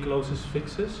same closest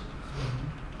fixes.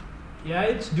 Yeah,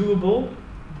 it's doable,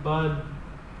 but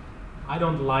I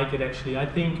don't like it actually. I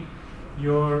think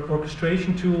your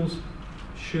orchestration tools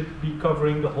should be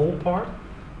covering the whole part,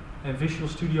 and Visual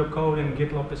Studio Code and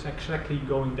Gitlab is exactly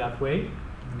going that way.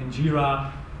 And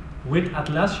Jira with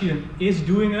Atlassian is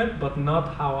doing it, but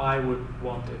not how I would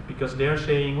want it, because they're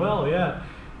saying, well, yeah,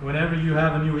 whenever you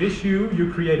have a new issue,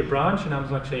 you create a branch, and I'm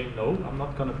like saying, no, I'm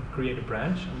not going to create a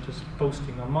branch, I'm just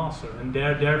posting on master. And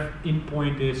their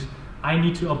endpoint is, I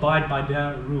need to abide by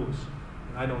their rules.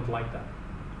 And I don't like that.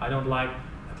 I don't like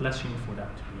Atlassian for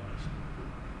that, to be honest.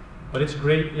 But it's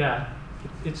great, yeah,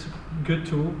 it's a good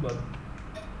tool, but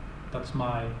that's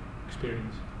my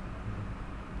experience.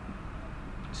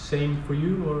 Same for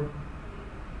you, or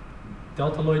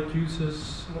Deltaloid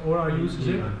uses, or are uses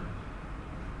it?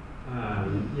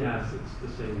 Yes, it's the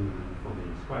same for me.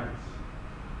 It's quite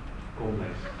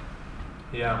complex.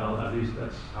 Yeah. Well, at least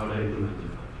that's how they implement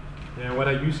it. Yeah, what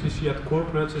I usually see at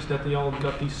corporates is that they all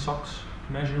got these SOX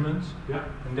measurements, yeah,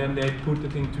 and then they put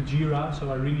it into Jira.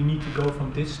 So I really need to go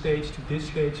from this stage to this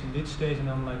stage and this stage, and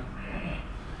I'm like,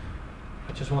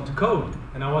 I just want to code,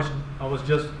 and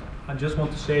I just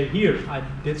want to say, here, I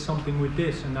did something with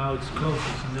this, and now it's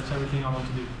closest, and that's everything I want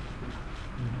to do.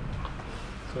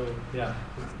 So, yeah.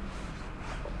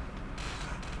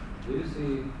 Do you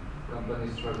see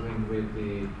companies struggling with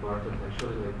the part of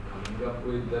actually like coming up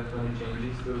with that many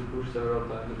changes to push several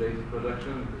times a day to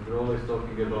production? Because we're always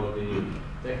talking about the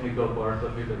technical part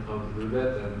of it and how to do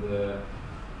that, and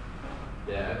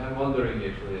yeah, and I'm wondering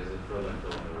actually as a product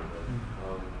owner,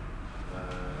 how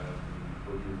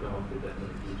would you come up with that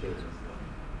many features and stuff?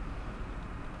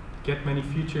 Get many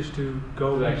features to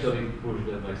go to actually push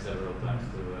them like several times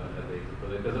to a day to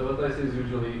product. Because what I see is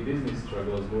usually business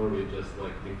struggles more with just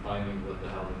like defining what the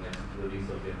hell the next release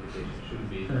of the application should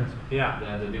be. Yeah.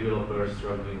 Than the developers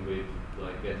struggling with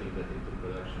like getting that into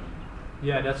production.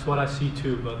 Yeah, that's what I see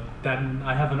too, but then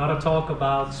I have another talk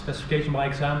about specification by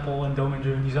example and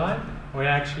domain-driven design, where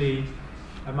actually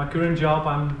at my current job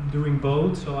I'm doing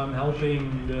both, so I'm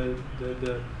helping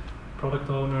the product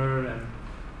owner and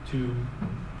to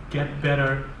get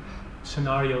better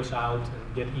scenarios out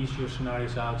and get easier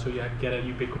scenarios out, so you get a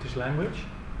ubiquitous language,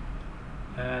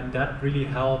 and that really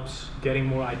helps getting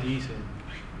more ideas in.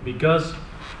 Because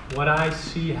what I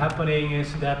see happening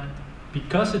is that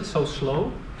because it's so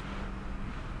slow,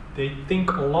 they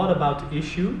think a lot about the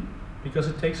issue because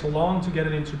it takes so long to get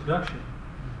it into production.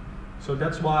 So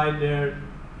that's why they're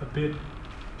a bit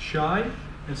shy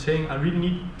and saying, I really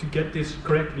need to get this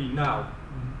correctly now.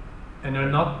 And they're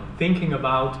not thinking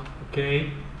about,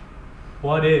 okay,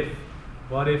 what if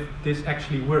this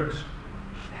actually works?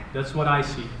 That's what I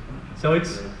see. So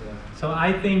so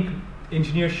I think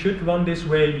engineers should run this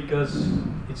way because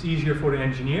it's easier for the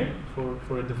engineer.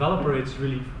 For a developer, it's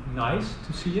really nice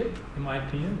to see it, in my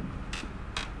opinion.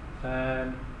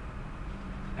 And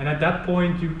at that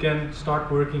point, you can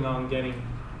start working on getting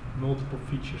multiple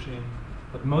features in.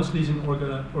 But mostly it's an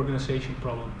organization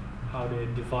problem, how they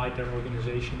divide their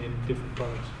organization in different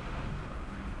products.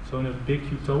 So in a big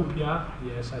utopia,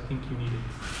 yes, I think you need it.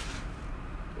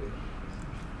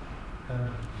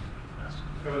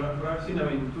 What I've seen, I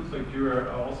mean, tools like Jira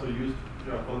are also used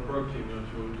for the product team,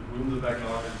 to remove the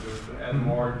backlog and to add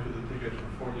more to the tickets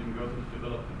before you can go to the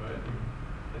development, right?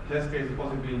 A test case is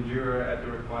possibly in Jira, add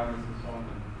the requirements and so on.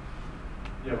 And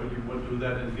yeah, would you want to do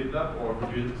that in GitLab, or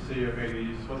would you say, okay,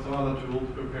 what's some other tool to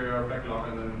prepare our backlog,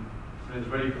 and then when it's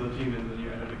ready for the team, and then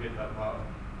you enter the GitLab? How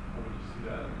would you see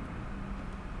that?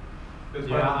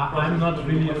 Yeah, I'm not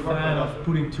really a fan of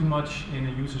putting too much in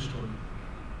a user story.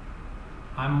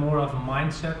 I'm more of a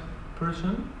mindset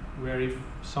person, where if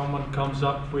someone comes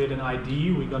up with an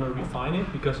idea, we're going to refine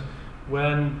it, because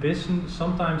when business,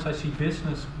 sometimes I see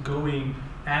business going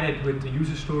at it with the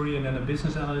user story, and then a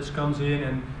business analyst comes in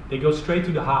and they go straight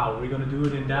to the how. We're going to do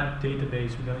it in that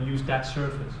database, we're going to use that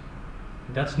service.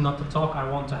 That's not the talk I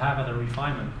want to have at a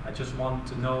refinement. I just want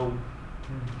to know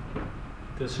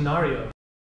the scenario.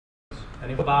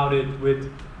 And if about it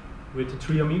with the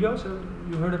three amigos,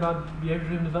 you heard about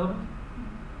behavior-driven development?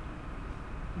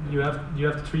 You have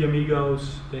the three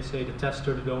amigos. They say the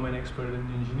tester, the domain expert, and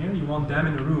the engineer. You want them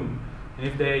in a room, and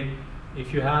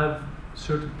if you have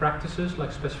certain practices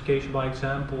like specification by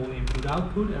example,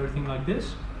 input-output, everything like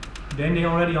this, then they're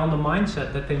already on the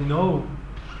mindset that they know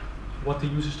what the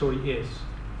user story is,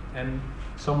 and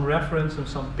some reference and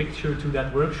some picture to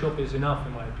that workshop is enough,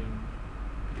 in my opinion,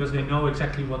 because they know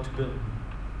exactly what to build,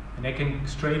 and they can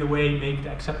straight away make the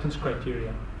acceptance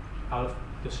criteria out of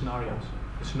the scenarios.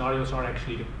 The scenarios are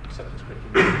actually the acceptance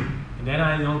criteria. And then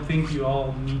I don't think you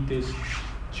all need this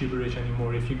gibberish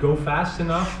anymore. If you go fast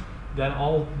enough, then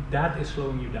all that is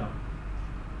slowing you down.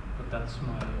 But that's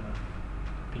my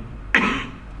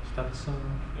opinion. That's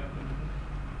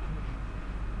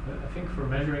I think for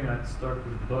measuring, I'd start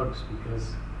with bugs,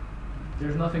 because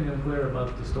there's nothing unclear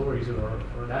about the stories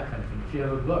or that kind of thing. If you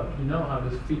have a bug, you know how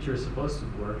this feature is supposed to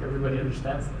work. Everybody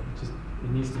understands that. It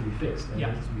needs to be fixed. And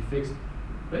it needs to be fixed.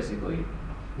 Basically,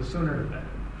 the sooner the better.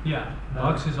 Yeah,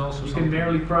 bugs is also you something. can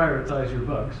barely prioritize your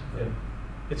bugs.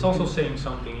 It's also saying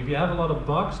something. If you have a lot of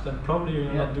bugs, then probably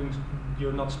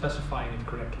you're not specifying it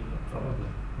correctly. Probably.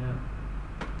 Yeah.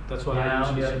 That's what I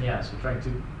usually say. So trying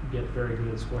to get very good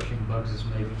at squashing bugs is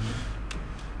maybe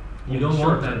you don't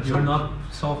want that. You're not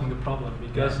solving the problem,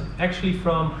 because actually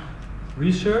from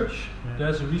research,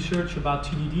 there's research about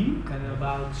TDD and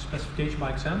about specification by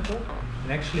example,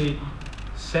 and actually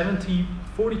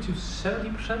 40 to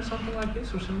 70%, something like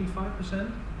this, or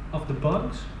 75% of the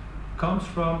bugs comes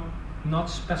from not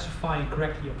specifying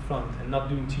correctly up front and not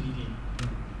doing TDD.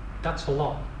 That's a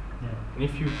lot. Yeah. And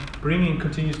if you bring in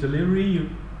continuous delivery, you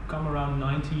come around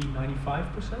 90-95%.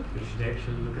 You should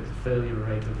actually look at the failure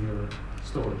rate of your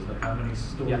stories, like how many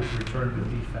stories return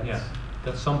with defects. Yeah,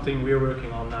 that's something we're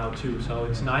working on now too. So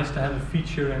it's nice to have a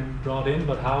feature and brought in,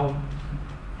 but how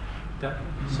that?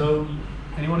 So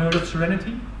anyone heard of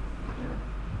Serenity?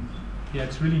 Yeah,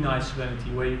 it's really nice,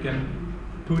 Serenity, where you can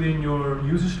put in your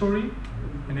user story,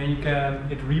 and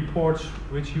then it reports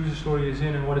which user story is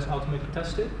in and what is automatically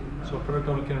tested, so a product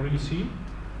owner can really see.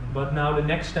 But now the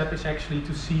next step is actually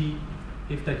to see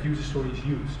if that user story is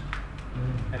used,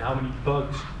 and how many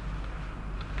bugs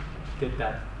did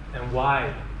that, and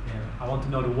why. I want to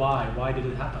know the why. Why did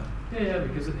it happen? Yeah,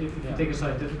 because if you take a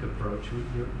scientific approach,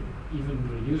 even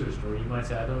with a user story, you might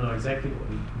say, I don't know exactly what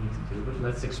we need to do, but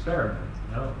let's experiment,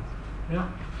 you know?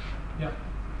 Yeah.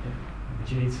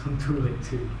 But you need some tooling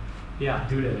to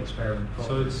do that experiment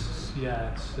properly.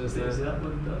 So is that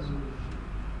what it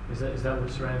does? Is that what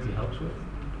Serenity helps with?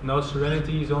 No,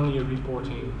 Serenity is only a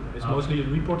reporting. It's mostly a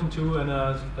reporting tool and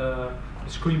a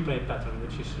screenplay pattern,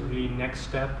 which is the really next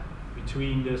step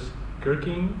between this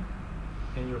gherking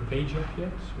and your page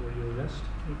objects or your REST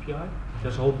API.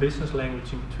 There's a whole business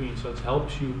language in between, so it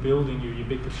helps you building your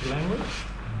ubiquitous language.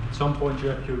 At some point you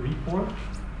have your report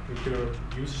with your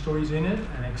user stories in it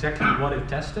and exactly what it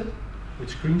tested with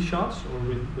screenshots or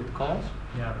with calls.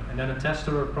 Yeah. And then a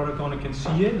tester or product owner can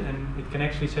see it, and it can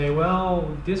actually say,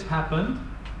 well, this happened,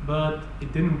 but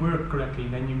it didn't work correctly.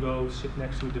 And then you go sit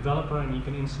next to a developer and you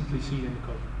can instantly see it in the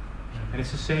code. And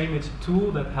it's the same, it's a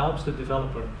tool that helps the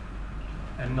developer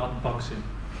and not bugs him.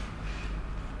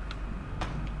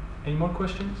 Any more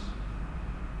questions?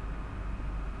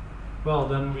 Well,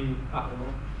 then we,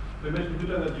 So you mentioned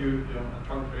that you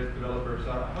trunk-based developers.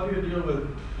 How do you deal with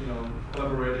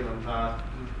collaborating on tasks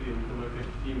in prolific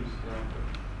teams?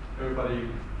 Everybody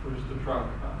pushes the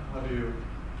trunk. How do you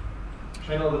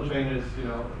channel the changes?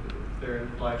 They're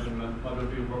live and not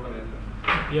going to work on it.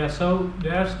 Yeah, so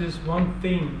there's this one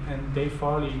thing, and Dave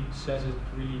Farley says it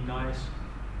really nice.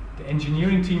 The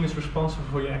engineering team is responsible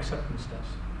for your acceptance test.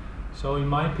 So in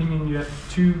my opinion, you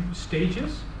have two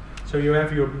stages. So you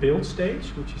have your build stage,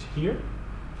 which is here,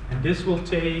 and this will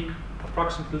take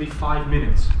approximately 5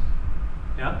 minutes.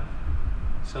 Yeah.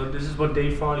 So this is what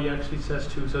Dave Farley actually says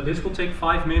too. So this will take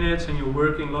 5 minutes, and you're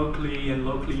working locally, and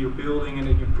locally you're building, and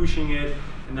then you're pushing it,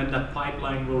 and then that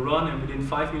pipeline will run, and within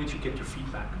 5 minutes you get your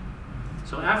feedback.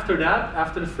 So after that,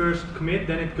 after the first commit,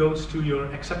 then it goes to your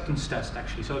acceptance test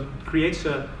actually. So it creates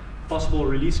a possible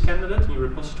release candidate in your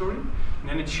repository, and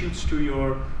then it shoots to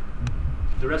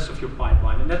the rest of your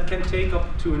pipeline, and that can take up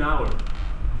to an hour.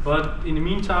 But in the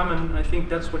meantime, and I think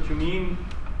that's what you mean,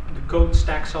 the code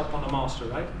stacks up on the master,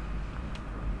 right?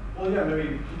 Well, yeah,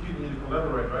 maybe people need to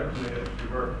collaborate, right, to make it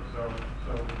actually work. So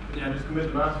if you just commit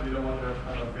to master, you don't want to have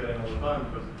kind of getting all the time,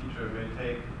 because the feature may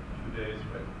take a few days,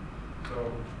 right?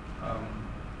 So,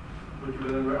 would you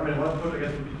then, one approach I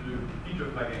guess would be to do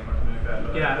feature flagging or something like that.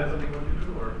 But is that something you want to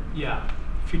do, or? Yeah,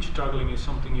 feature toggling is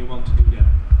something you want to do, yeah.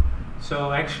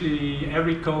 So actually,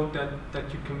 every code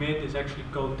that you commit is actually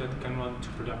code that can run to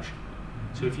production.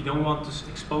 So if you don't want to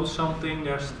expose something,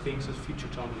 there's things that feature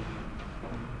toggling.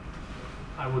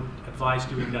 I would advise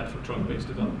doing that for trunk-based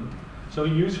development. So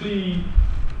usually,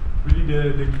 really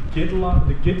the Gitlab,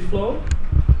 the Git flow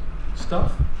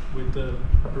stuff with the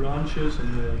branches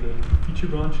and the feature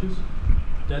branches,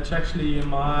 that's actually, in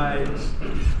my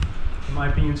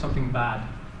opinion, something bad,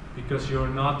 because you're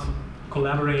not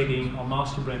collaborating on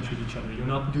master branch with each other. You're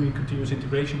not doing continuous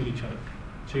integration with each other.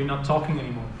 So you're not talking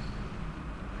anymore.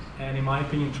 And in my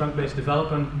opinion, trunk-based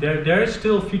development, there is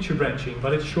still feature branching,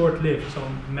 but it's short-lived, so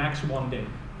max 1 day.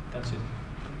 That's it.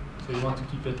 So you want to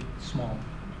keep it small.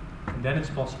 And then it's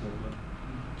possible, but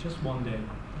just 1 day.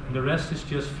 And the rest is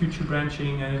just feature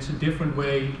branching, and it's a different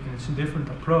way, and it's a different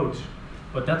approach.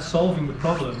 But that's solving the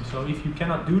problem. So if you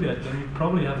cannot do that, then you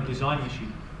probably have a design issue.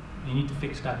 You need to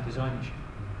fix that design issue.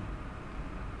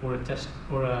 Or a test,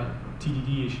 or a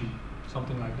TDD issue,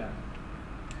 something like that.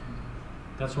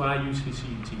 That's what I usually see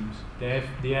in teams.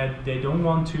 They don't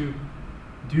want to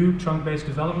do trunk-based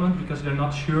development because they're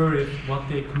not sure if what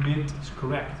they commit is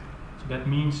correct. So that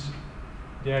means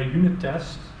their unit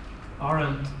tests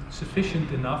aren't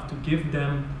sufficient enough to give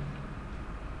them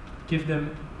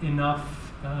enough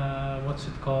what's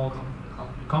it called?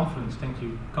 Confidence. Thank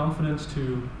you. Confidence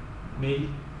to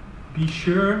be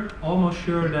sure, almost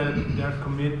sure that their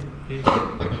commit is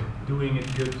doing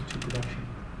it good to production.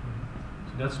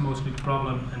 So that's mostly the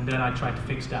problem, and then I try to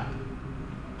fix that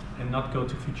and not go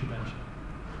to feature branching.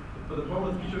 But the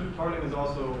problem with feature targeting is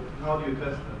also, how do you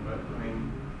test them, right? I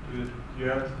mean, do you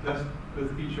have to test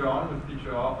with feature on, with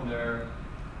feature off, and there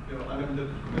are unlimited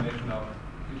combination of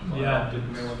features on and off that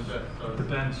you may want to test. So it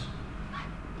depends.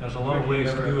 There's a lot of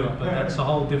ways to do it, but that's a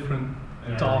whole different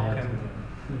talk.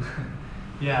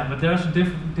 Yeah, but there's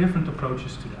different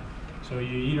approaches to that. So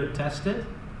you either test it,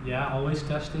 always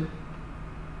test it.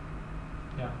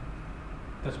 Yeah,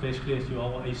 that's basically it. You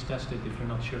always test it if you're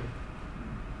not sure.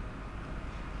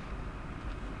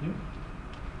 You?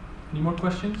 Any more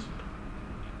questions?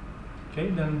 Okay,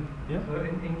 then yeah. So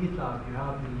in GitLab you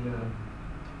have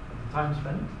the time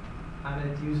spent,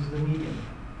 and it uses the median.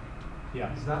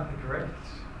 Yeah. Is that the correct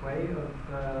way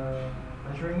of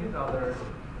measuring it? Are there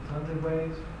alternative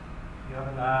ways?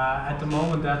 At the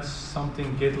moment, that's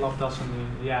something GitLab doesn't.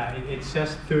 It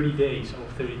says 30 days or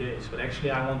 30 days, but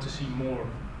actually I want to see more.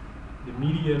 The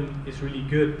median is really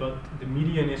good, but the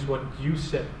median is what you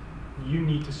said. You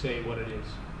need to say what it is.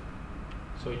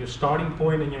 So your starting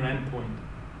point and your end point.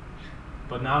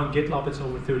 But now in GitLab it's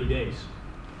over 30 days.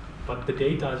 But the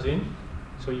data is in,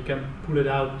 so you can pull it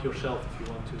out yourself if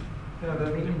you want to. Yeah, but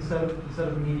I mean, instead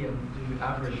of median, do you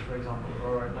average, for example,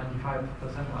 or 95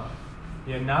 percentile?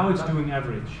 Yeah, now it's doing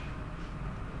average.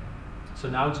 So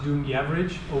now it's doing the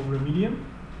average over a median,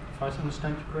 if I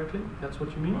understand you correctly. That's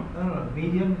what you mean? No.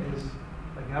 Median is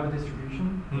like you have a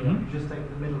distribution, you just take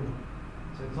the middle.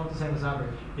 So it's not the same as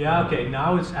average. Yeah, okay,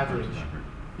 now it's average.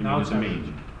 Now it's a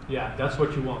mean. Yeah, that's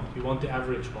what you want. You want the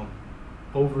average one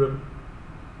over a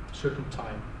certain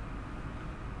time.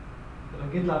 But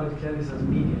on GitLab it clearly says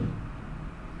median.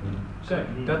 Okay,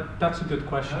 that's a good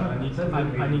question. I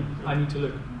need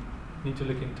to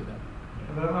look into that.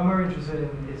 But I'm more interested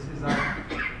in is that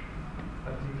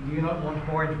do you not want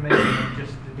more information than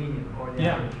just the median or the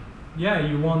average? Yeah,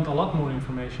 you want a lot more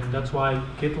information. That's why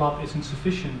GitLab isn't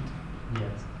sufficient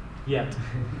yet.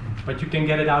 But you can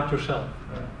get it out yourself.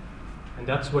 Right. And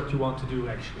that's what you want to do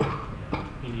actually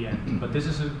in the end. But this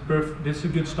is a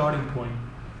good starting point.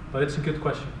 But it's a good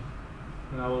question.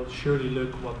 And I will surely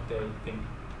look what they think.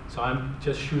 So I'm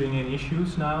just shooting in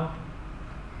issues now.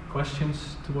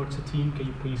 Questions towards the team, can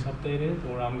you please update it?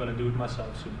 Or I'm going to do it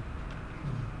myself soon.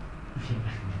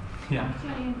 Yeah.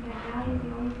 Actually, in reality,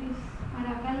 all these are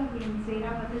available in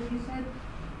Jira, but as you said,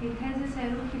 it has a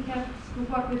server to have to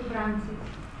work with branches.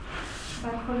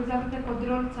 But for example, the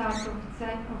control chart of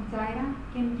Jira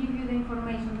can give you the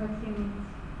information that you need.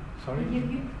 Sorry?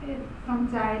 Give you, from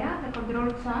Jira, the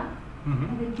control chart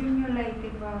and the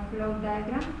cumulative flow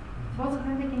diagram, both of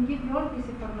them they can give you all this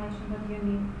information that you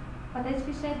need. But as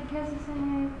we said, it has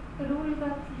a rule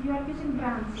that you are using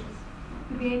branches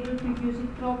to be able to use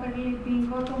it properly,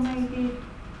 being automated,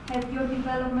 have your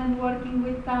development working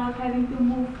without having to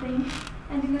move things.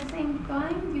 And in the same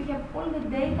time, you have all the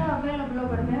data available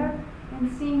over there and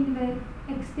seeing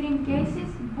the extreme cases,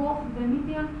 both the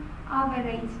median,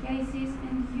 average cases,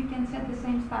 and you can set the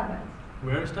same standards.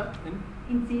 Where is that?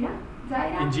 In Jira?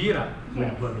 In Jira?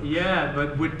 Yes. Yeah,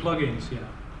 but with plugins, yeah.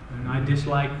 And I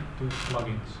dislike those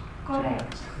plugins.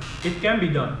 Correct. It can be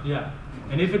done, yeah.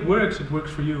 And if it works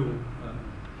for you.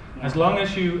 As long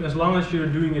as you're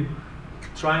doing it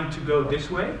trying to go this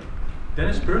way, then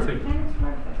it's perfect. Then it's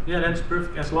perfect. Yeah, then it's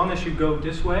perfect. As long as you go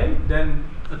this way, then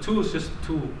a tool is just a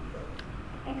tool.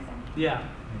 Exactly. Yeah,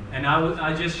 and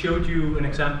I just showed you an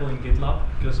example in Gitlab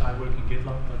because I work in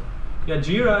Gitlab. But yeah,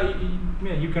 Jira,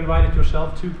 yeah, you can write it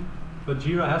yourself too. But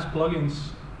Jira has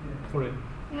plugins for it.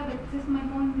 Yeah, but just my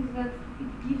point is that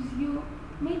it gives you,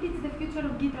 maybe it's the future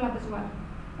of Gitlab as well,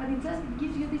 but it just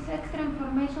gives you this extra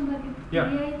information that it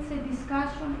creates a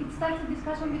discussion. It starts a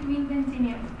discussion between the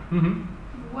engineers. Mm-hmm.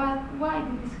 Why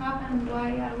did this happen?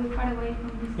 Why are we far away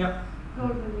from this goal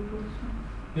that we put?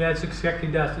 Yeah, it's exactly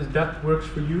that. If that works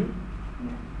for you,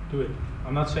 do it.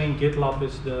 I'm not saying GitLab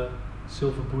is the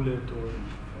silver bullet,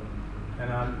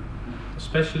 and I'm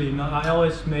especially not. I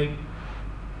always make.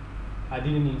 I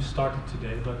didn't even start it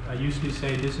today, but I usually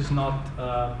say this is not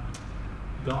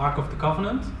the Ark of the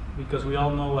Covenant, because we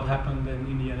all know what happened in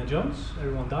Indiana Jones.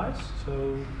 Everyone dies.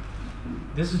 So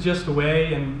this is just a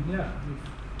way, and yeah.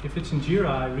 If it's in Jira,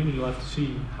 I really love to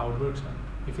see how it works then.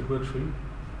 If it works for you,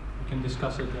 we can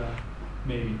discuss it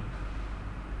maybe.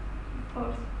 Of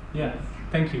course. Yeah,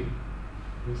 thank you.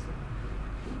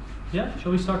 Yeah,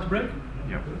 shall we start the break?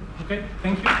 Yeah. Okay,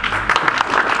 thank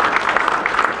you.